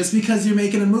just because you're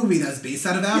making a movie that's based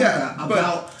out of Africa but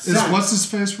about. Is sex. what's his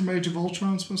face from Age of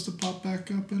Ultron supposed to pop back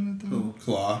up in it though? Who?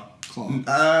 Claw.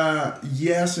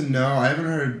 Yes and no. I haven't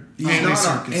heard. Andy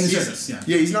Serkis. Andy Serkis, yeah.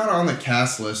 Yeah, he's not on the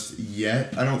cast list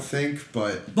yet. I don't think,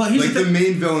 but here's like the the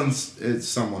main villain's it's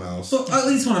someone else. So at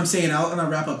least what I'm saying, I'm gonna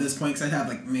wrap up this point because I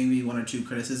have maybe one or two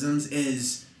criticisms.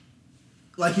 Is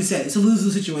like you said, it's a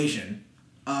lose-lose situation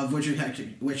of what you're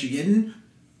getting.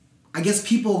 I guess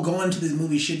people going to this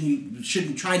movie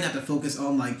shouldn't try not to focus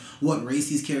on what race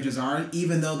these characters are,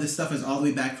 even though this stuff is all the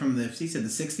way back from the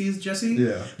 60s, Jesse.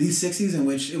 Yeah. These 60s in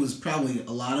which it was probably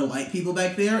a lot of white people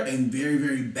back there and very,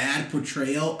 very bad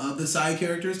portrayal of the side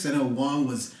characters. Because I know Wong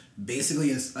was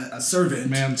basically a servant.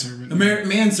 Manservant. A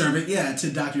manservant, yeah, to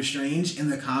Doctor Strange in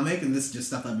the comic, and this is just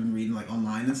stuff I've been reading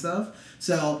online and stuff.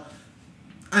 So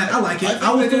I like it.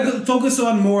 I would focus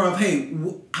on more of, hey,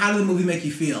 how did the movie make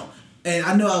you feel? And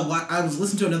I know I was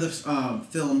listening to another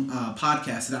film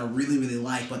podcast that I really, really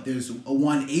like, but there's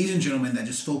one Asian gentleman that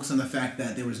just focused on the fact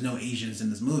that there was no Asians in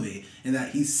this movie, and that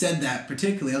he said that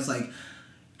particularly. I was like,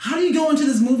 How do you go into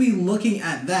this movie looking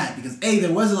at that? Because A,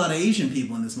 there was a lot of Asian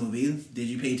people in this movie. Did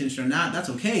you pay attention or not? That's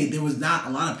okay. There was not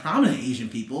a lot of prominent Asian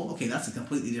people. Okay, that's a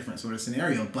completely different sort of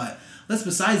scenario. But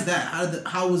besides that,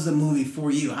 how was the movie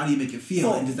for you? How do you make it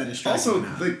feel? And does that distract you or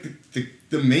not?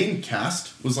 The main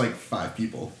cast was like 5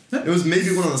 people. It was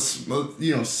maybe one of the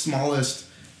smallest.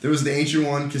 There was the Ancient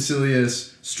One,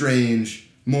 Caecilius, Strange,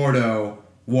 Mordo,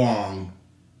 Wong,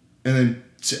 and then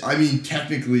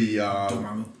technically.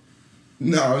 Dormammu.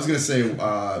 No, I was gonna say Rachel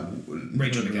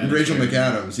McAdams. Rachel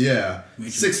McAdams, yeah.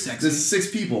 Sexy. There's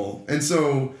 6 people, and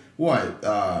so what?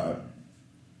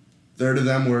 Third of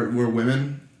them were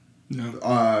women.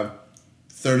 No.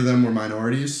 Third of them were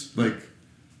minorities. Like,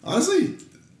 honestly,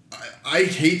 I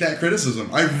hate that criticism.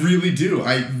 I really do.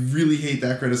 I really hate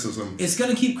that criticism. It's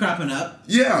gonna keep cropping up.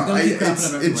 Yeah,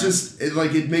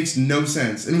 it makes no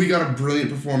sense. And we got a brilliant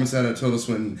performance out of Tilda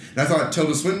Swinton. And I thought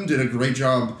Tilda Swinton did a great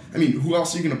job. I mean, who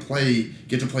else are you gonna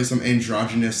get to play some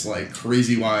androgynous, like,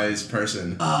 crazy wise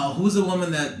person? Who's the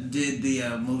woman that did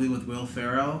the movie with Will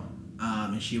Ferrell?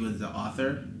 And she was the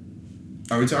author.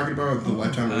 Are we talking about the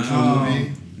Lifetime original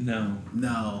movie?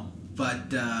 No,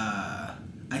 but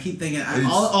I keep thinking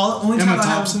Emma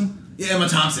Thompson. Yeah, Emma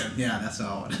Thompson. Yeah, that's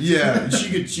all. Yeah, she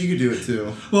could do it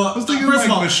too. Well, I was thinking first like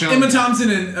of all, Michelle. Emma Thompson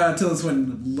and Tilda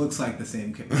Swinton looks like the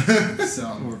same character.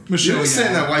 So Michelle You're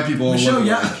saying that white people Michelle look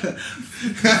Yeoh.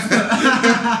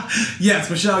 Yes,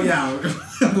 Michelle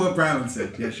Yeoh. What Brown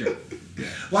said. Yeah, sure. Yeah.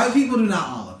 White people do not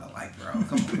all look alike, bro.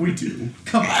 Come on. We do.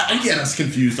 Come on. I get us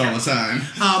confused all the time.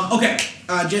 Okay,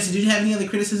 Jesse, did you have any other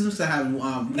criticisms? I have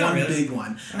one really. big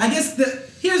one. I guess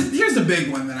here's the big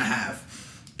one that I have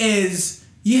is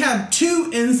you have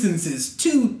two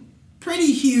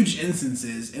pretty huge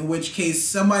instances in which case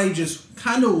somebody just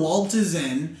kind of waltzes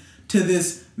in to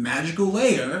this magical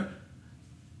layer.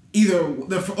 Either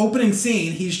the opening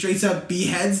scene, he straight up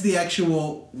beheads the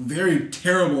actual very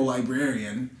terrible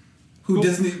librarian who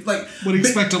doesn't like. What do you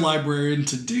expect a librarian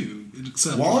to do?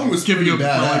 Except Wong was giving pretty you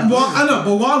bad. Well, I know,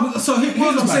 but Wong. So here's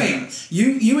what I'm saying. badass.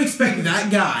 You expect that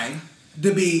guy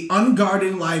to be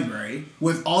unguarded library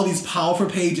with all these powerful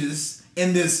pages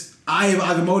in this Eye of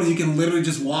Agamotto. You can literally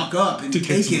just walk up and To kick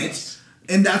take some it, ass.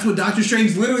 and that's what Doctor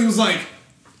Strange literally was like.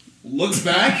 Looks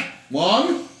back,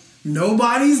 Wong,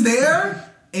 nobody's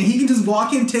there, and he can just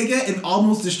walk in, take it, and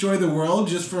almost destroy the world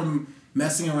just from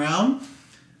messing around.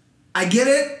 I get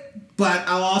it. But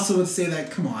I also would say that,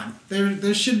 come on,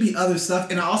 there should be other stuff.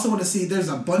 And I also want to see, there's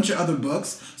a bunch of other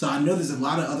books. So I know there's a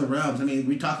lot of other realms. I mean,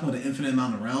 we're talking about an infinite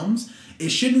amount of realms. It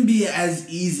shouldn't be as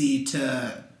easy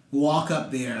to walk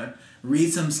up there,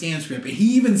 read some Sanskrit. And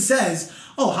he even says,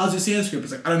 oh, how's your Sanskrit?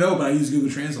 It's like, I don't know, but I use Google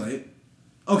Translate.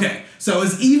 Okay, so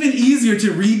it's even easier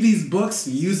to read these books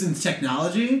using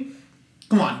technology.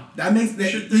 Come on, that makes There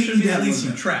should be at least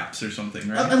some traps or something,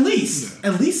 right? At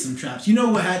least some traps. You know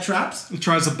what had traps? It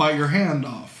tries to bite your hand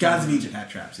off. Gods of Egypt had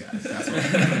traps, guys. That's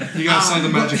what You gotta say the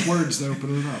magic words to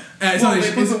open it up.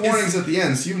 They put the warnings at the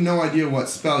end, so you have no idea what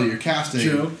spell you're casting.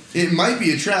 True. It might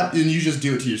be a trap, and you just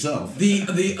do it to yourself.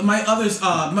 My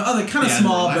other kind of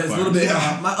small, but it's a little bit.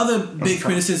 Yeah. My other big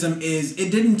criticism is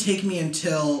it didn't take me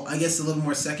until I guess a little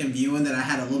more second viewing that I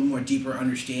had a little more deeper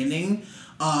understanding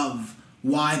of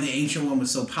why the Ancient One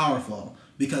was so powerful.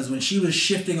 Because when she was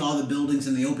shifting all the buildings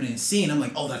in the opening scene, I'm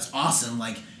like, oh, that's awesome.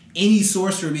 Like, any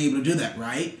sorcerer would be able to do that,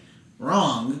 right?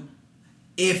 Wrong.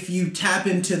 If you tap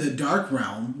into the Dark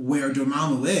Realm, where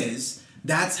Dormammu is,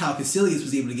 that's how Caecilius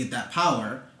was able to get that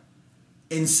power.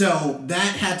 And so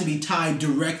that had to be tied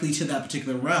directly to that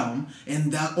particular realm.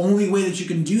 And the only way that you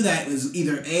can do that is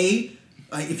either A,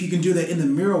 like if you can do that in the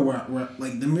mirror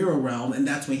realm, and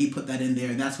that's when he put that in there,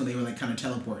 and that's when they were like kind of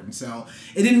teleporting. So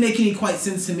it didn't make any quite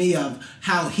sense to me of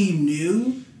how he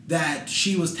knew that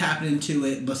she was tapping into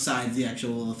it besides the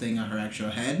actual little thing on her actual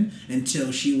head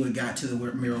until she got to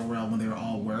the mirror realm when they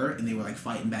and they were like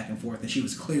fighting back and forth, and she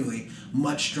was clearly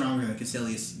much stronger than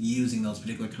Caecilius using those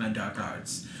particular kind of dark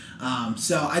arts.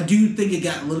 So I do think it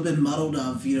got a little bit muddled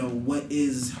of what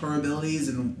is her abilities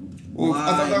and Well, why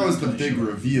I thought that was the I'm not big sure.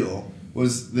 reveal.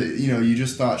 Was that you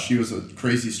just thought she was a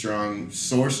crazy strong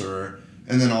sorcerer,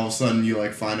 and then all of a sudden you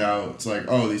find out it's like,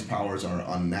 oh, these powers are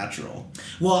unnatural.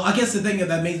 Well, I guess the thing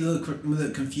that made it a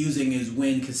little confusing is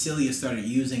when Caecilius started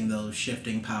using those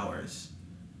shifting powers,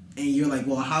 and you're like,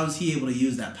 well, how is he able to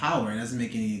use that power? It doesn't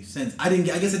make any sense. I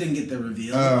guess I didn't get the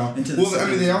reveal until the Well, I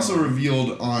mean, they also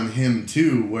revealed on him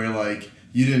too, where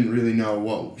you didn't really know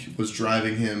what was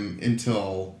driving him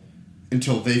until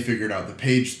they figured out the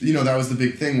page. That was the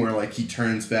big thing where he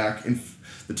turns back in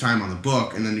the time on the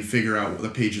book, and then you figure out the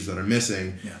pages that are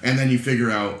missing, and then you figure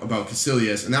out about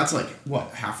Caecilius, and that's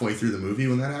halfway through the movie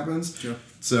when that happens. Sure.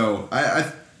 So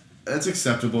I That's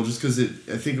acceptable, just because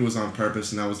I think it was on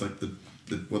purpose, and that was like the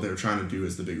what they were trying to do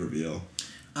is the big reveal.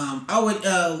 I would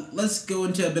let's go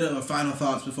into a bit of a final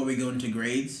thoughts before we go into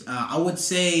grades. I would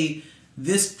say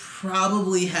this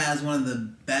probably has one of the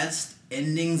best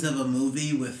endings of a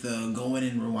movie with going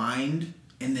and rewind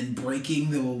and then breaking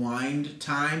the rewind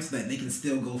time so that they can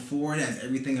still go forward as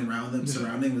everything around them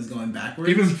surrounding was going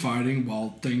backwards. Even fighting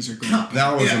while things are going back.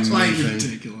 That was amazing.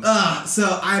 Ridiculous.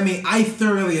 So, I mean, I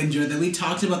thoroughly enjoyed that. We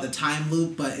talked about the time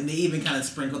loop, but they even kind of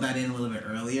sprinkled that in a little bit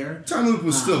earlier. Time loop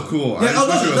was still cool. I just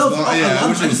love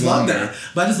longer. that.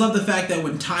 But I just love the fact that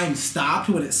when time stopped,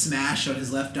 when it smashed on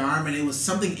his left arm, and it was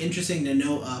something interesting to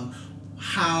know of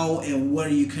how and what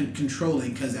are you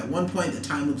controlling, because at one point the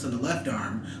time loop's on the left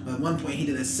arm, but at one point he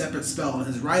did a separate spell on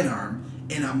his right arm,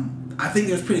 and I think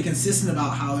it was pretty consistent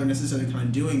about how they're necessarily kind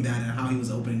of doing that and how he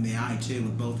was opening the eye too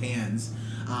with both hands,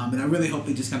 and I really hope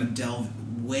they just kind of delve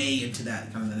way into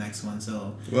that kind of the next one.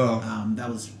 So that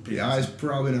was pretty the eye's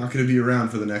probably not going to be around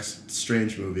for the next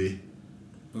Strange movie.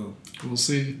 Ooh. We'll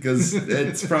see. Because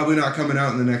it's probably not coming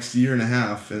out in the next year and a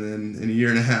half, and then in a year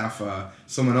and a half,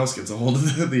 someone else gets a hold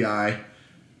of the eye.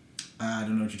 I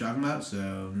don't know what you're talking about,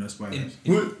 so no spoilers.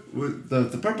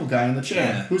 The purple guy in the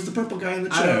chair. Yeah. Who's the purple guy in the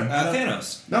chair?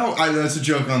 Thanos. No, that's a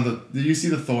joke on the... Did you see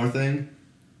the Thor thing?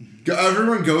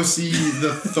 Everyone go see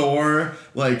the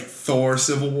Thor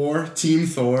Civil War, Team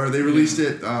Thor. They released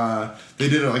it, they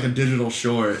did it like a digital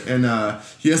short, and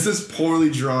he has this poorly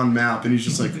drawn map, and he's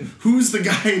just like, who's the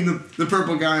guy in the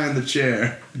purple guy in the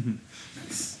chair?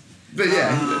 But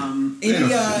yeah.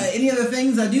 Any other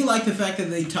things? I do like the fact that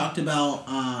they talked about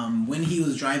when he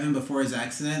was driving before his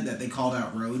accident, that they called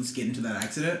out Rhodes getting to that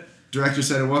accident. Director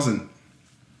said it wasn't.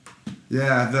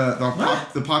 Yeah,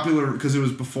 the popular, because it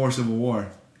was before Civil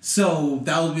War. So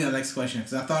that would be the next question,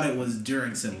 because I thought it was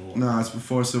during Civil War. No, it's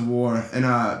before Civil War. And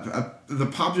the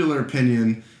popular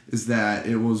opinion is that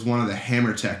it was one of the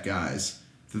Hammer Tech guys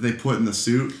that they put in the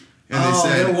suit. And they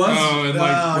said, it was?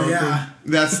 yeah.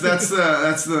 That's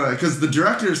the because the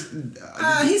director's.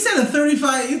 He said a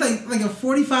 35, he's like a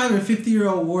 45 or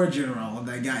 50-year-old war general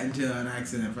that got into an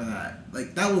accident for that.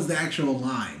 Like, that was the actual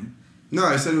line. No,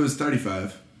 I said it was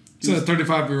 35. So a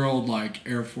 35-year-old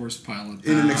Air Force pilot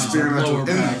in an experimental. lower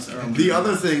back. The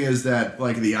other thing is that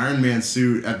the Iron Man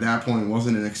suit at that point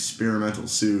wasn't an experimental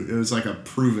suit. It was like a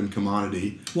proven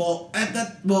commodity.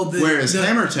 Whereas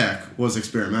Hammer Tech was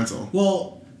experimental.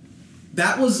 Well,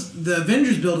 that was the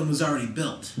Avengers building was already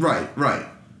built. Right.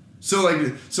 So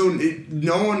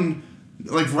no one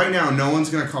right now no one's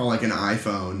gonna call an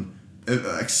iPhone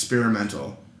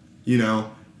experimental. You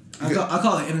know. I'll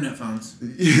call it internet phones.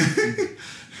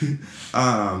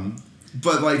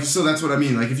 But so that's what I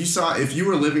mean. If you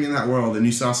were living in that world and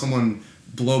you saw someone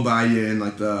blow by you in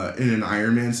an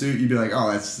Iron Man suit, you'd be like,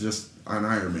 oh, that's just an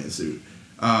Iron Man suit.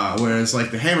 Whereas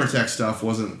the Hammer Tech stuff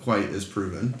wasn't quite as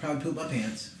proven. I probably pooped my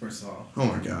pants, first of all. Oh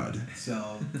my god.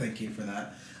 So thank you for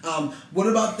that. What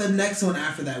about the next one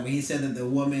after that, when he said that the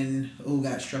woman who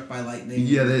got struck by lightning?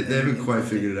 Yeah, they haven't quite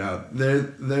figured it out.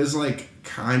 There's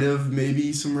kind of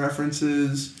maybe some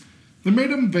references. They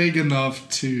made them vague enough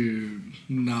to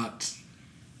not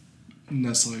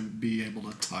necessarily be able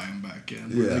to tie them back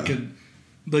in. Yeah.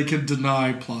 They could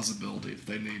deny plausibility if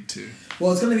they need to.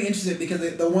 Well, it's going to be interesting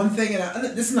because the one thing, and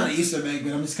this is not an Easter egg,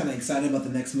 but I'm just kind of excited about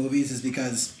the next movies, is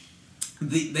because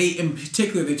they in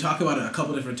particular, they talk about it a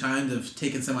couple different times of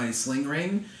taking somebody's sling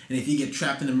ring, and if you get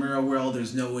trapped in the mirror world,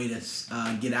 there's no way to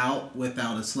get out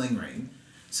without a sling ring.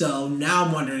 So now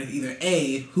I'm wondering if either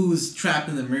A, who's trapped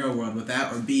in the mirror world with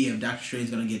that, or B, if Doctor Strange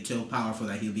is going to get so powerful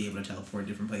that he'll be able to teleport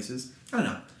different places. I don't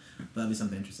know. But that'll be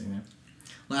something interesting there.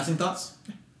 Lasting thoughts?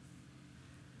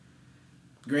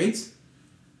 Grades?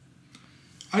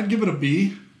 I'd give it a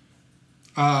B.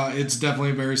 It's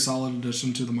definitely a very solid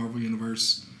addition to the Marvel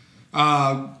Universe.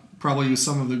 Probably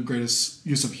some of the greatest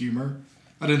use of humor.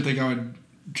 I didn't think I would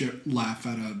laugh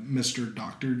at a Mr.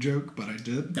 Doctor joke, but I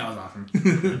did. That was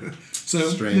awesome. So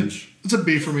strange. It's a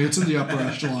B for me. It's in the upper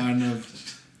echelon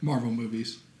of Marvel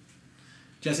movies.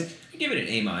 Jesse? I give it an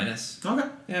A-. Okay.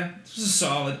 Yeah, this was a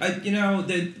solid.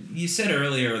 You said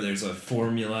earlier there's a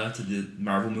formula to the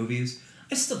Marvel movies.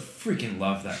 I still freaking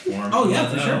love that formula. Oh yeah,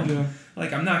 for sure. Yeah.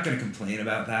 I'm not gonna complain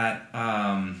about that.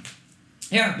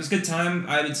 Yeah, it was a good time.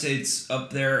 I would say it's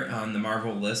up there on the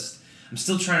Marvel list. I'm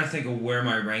still trying to think of where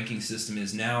my ranking system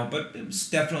is now, but it was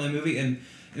definitely a movie. And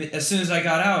as soon as I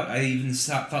got out, I even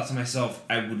thought to myself,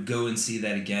 I would go and see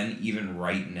that again, even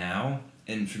right now.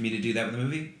 And for me to do that with a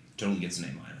movie, totally gets an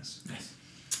A-. Nice.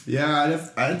 Yeah,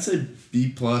 I'd say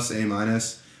B+, A-.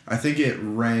 I think it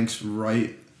ranks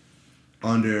right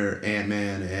under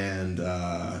Ant-Man and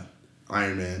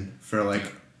Iron Man for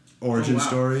origin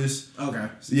stories. Okay.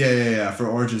 Yeah, for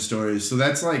origin stories. So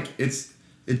that's like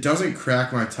it doesn't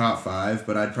crack my top 5,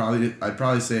 but I'd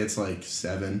probably say it's like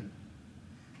 7,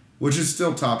 which is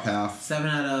still top half. 7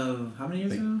 out of how many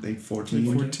years ago? I think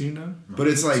 14. 14 now. But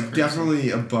it's like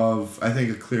definitely above. I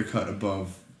think a clear cut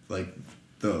above like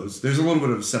those. There's a little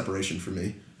bit of separation for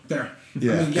me. There.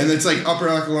 Yeah, and it's like upper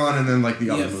echelon, and then like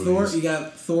the other movies. You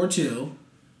got Thor 2.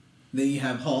 Then you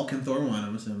have Hulk and Thor 1,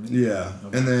 I'm assuming. Yeah,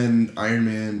 Okay. and then Iron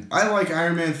Man. I like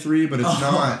Iron Man 3, but it's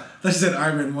not. I said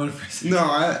Iron Man 1 for a second.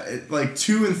 No, like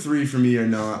 2 and 3 for me are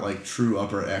not like true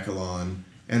upper echelon,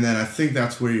 and then I think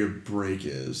that's where your break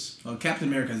is. Well, Captain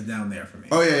America's down there for me.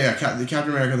 Oh yeah, the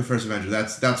Captain America: The First Avenger.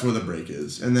 That's where the break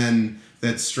is, and then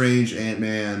that's Strange,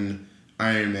 Ant-Man,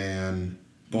 Iron Man,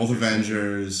 both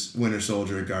Avengers, Winter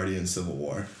Soldier, Guardian, Civil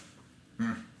War.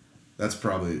 That's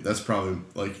probably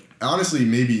like honestly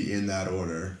maybe in that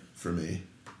order for me.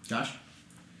 Josh?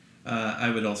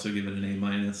 I would also give it an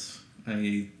A-.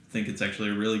 I think it's actually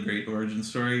a really great origin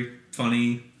story.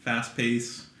 Funny, fast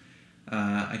pace.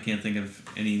 I can't think of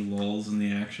any lulls in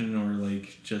the action or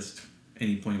like just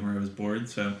any point where I was bored.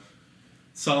 So,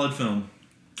 solid film.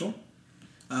 Cool.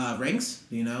 Ranks?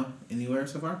 Do you know anywhere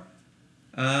so far?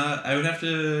 I would have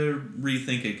to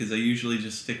rethink it because I usually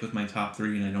just stick with my top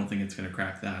 3, and I don't think it's going to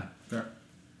crack that. Fair.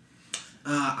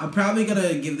 I'm probably going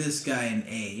to give this guy an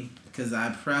A because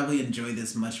I probably enjoyed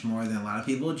this much more than a lot of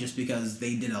people just because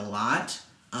they did a lot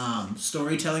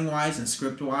storytelling-wise and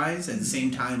script-wise at the same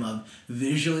time of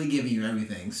visually giving you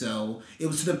everything. So it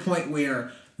was to the point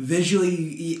where visually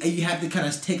you have to kind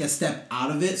of take a step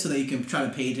out of it so that you can try to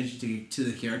pay attention to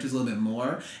the characters a little bit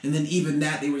more, and then even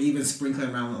that they were even sprinkling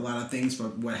around a lot of things for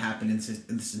what happened in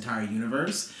this entire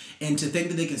universe, and to think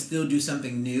that they can still do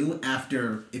something new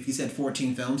after, if you said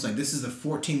 14 films, like this is the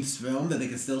 14th film that they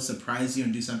can still surprise you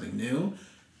and do something new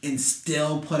and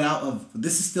still put out of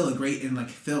this is still a great and like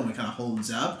film. It kind of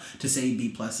holds up to say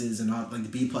B pluses and all, like the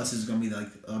B plus is going to be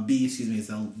like B is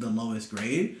the lowest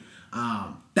grade.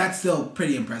 That's still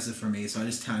pretty impressive for me, so I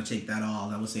just kind of take that all.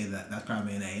 I would say that's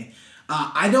probably an A.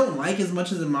 I don't like as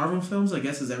much of the Marvel films, I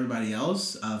guess, as everybody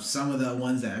else. Some of the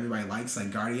ones that everybody likes,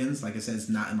 like Guardians, like I said, it's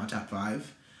not in my top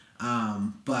 5.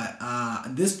 But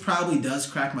this probably does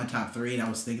crack my top 3, and I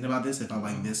was thinking about this if I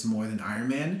like this more than Iron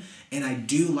Man. And I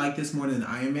do like this more than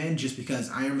Iron Man just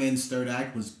because Iron Man's third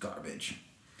act was garbage.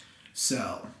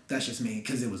 So, that's just me,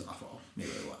 because it was awful.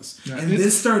 Maybe it was. Yeah, and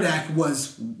this third act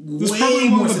was way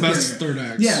more superior. Best third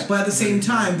acts. Yeah, but at the same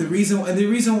time, the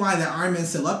reason why that Iron Man's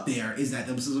still up there is that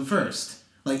this was the first.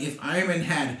 Like, if Iron Man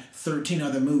had 13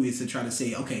 other movies to try to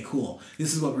say, okay, cool,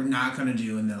 this is what we're not going to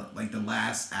do in the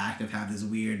last act of have this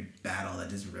weird battle that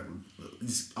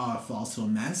just all falls to a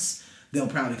mess, they'll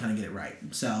probably kind of get it right.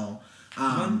 So,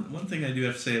 one thing I do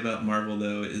have to say about Marvel,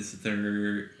 though, is that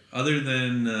they're, other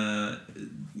than,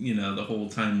 the whole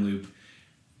time loop,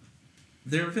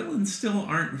 their villains still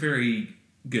aren't very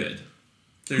good.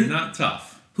 They're not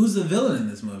tough. Who's the villain in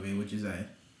this movie, would you say?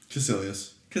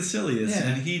 Caecilius, yeah.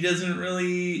 And he doesn't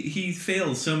really... He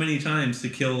fails so many times to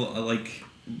kill,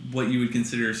 what you would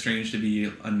consider Strange to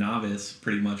be a novice,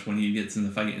 pretty much, when he gets in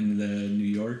the fight in the New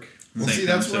York. Well, see,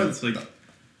 that's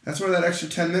where that extra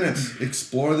 10 minutes,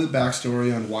 explore the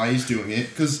backstory on why he's doing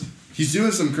it, because he's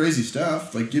doing some crazy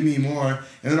stuff, like, give me more,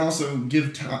 and then also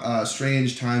give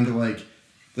Strange time to,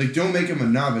 don't make him a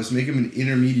novice, make him an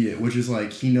intermediate, which is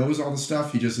he knows all the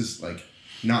stuff, he just is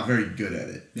not very good at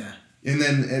it. Yeah. And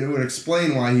then it would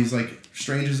explain why he's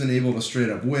Strange isn't able to straight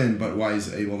up win, but why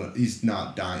he's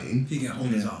not dying. He can hold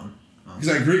his own. Because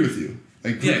I agree with you.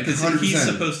 Because he's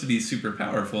supposed to be super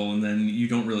powerful, and then you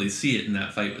don't really see it in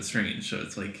that fight with Strange, so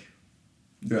it's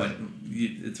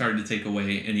it's hard to take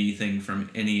away anything from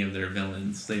any of their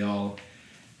villains. They all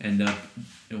end up...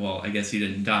 Well, I guess he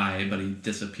didn't die, but he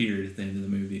disappeared at the end of the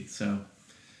movie. So,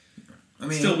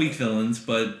 still weak villains,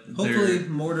 but hopefully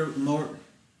Mordo.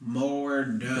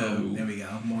 There we go,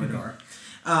 Mordor.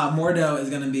 Mordo is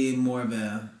going to be more of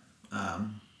a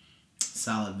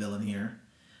solid villain here.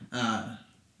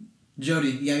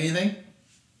 Jody, you have anything?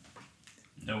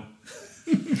 No.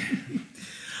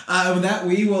 With that,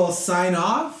 we will sign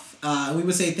off. We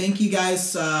would say thank you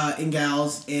guys and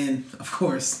gals, and of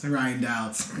course Ryan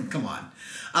Dowds. Come on.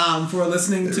 For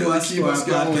listening to us for our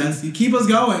podcast. You keep us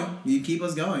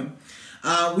going.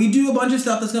 We do a bunch of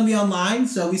stuff that's going to be online,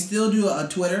 so we still do a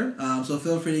Twitter. So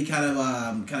feel free to kind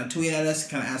of tweet at us,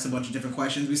 kind of ask a bunch of different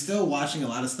questions. We're still watching a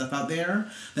lot of stuff out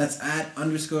there. That's at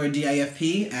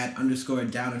 _DIFP at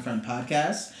 _Down in Front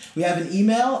Podcast. We have an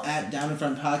email at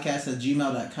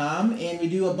downinfrontpodcast@gmail.com, and we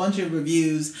do a bunch of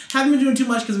reviews. Haven't been doing too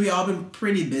much because we all been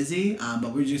pretty busy,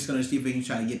 but we're just going to see if we can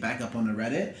try to get back up on the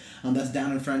Reddit. That's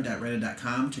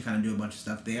downinfront.reddit.com to kind of do a bunch of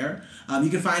stuff there. You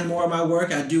can find more of my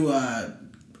work. I do a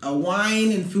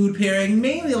wine and food pairing,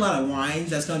 mainly a lot of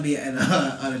wines. That's going to be on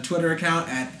a Twitter account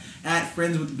at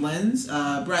Friends with Blends.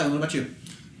 Brylan, what about you?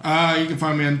 You can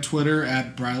find me on Twitter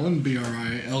at Bryland,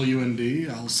 BRILUND.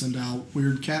 I'll send out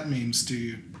weird cat memes to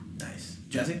you. Nice.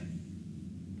 Jesse?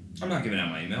 I'm not giving out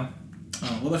my email.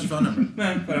 Oh, what about your phone number?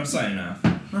 Nah, but I'm signing off.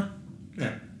 Huh?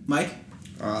 Yeah. Mike?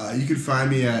 You can find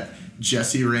me at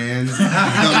Jesse Rand.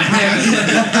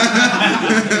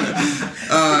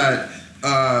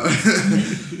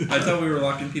 I thought we were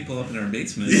locking people up in our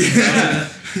basement.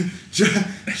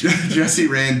 Jesse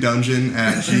Rand Dungeon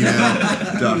at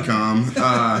gmail.com.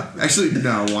 Actually,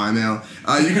 no, Ymail.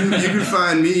 You can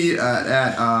find me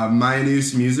at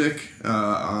Mayonnaise Music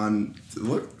on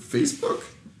Facebook.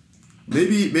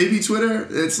 Maybe Twitter.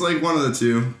 It's like one of the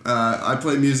two. I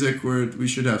play music where we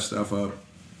should have stuff up.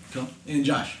 Cool. And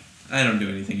Josh? I don't do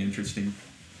anything interesting.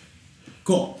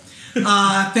 Cool.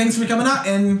 Thanks for coming out,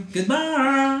 and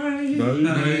goodbye.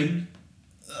 Bye.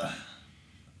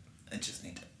 I just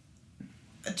need to.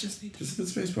 Just hit the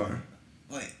space bar.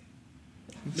 Wait.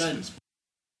 Done.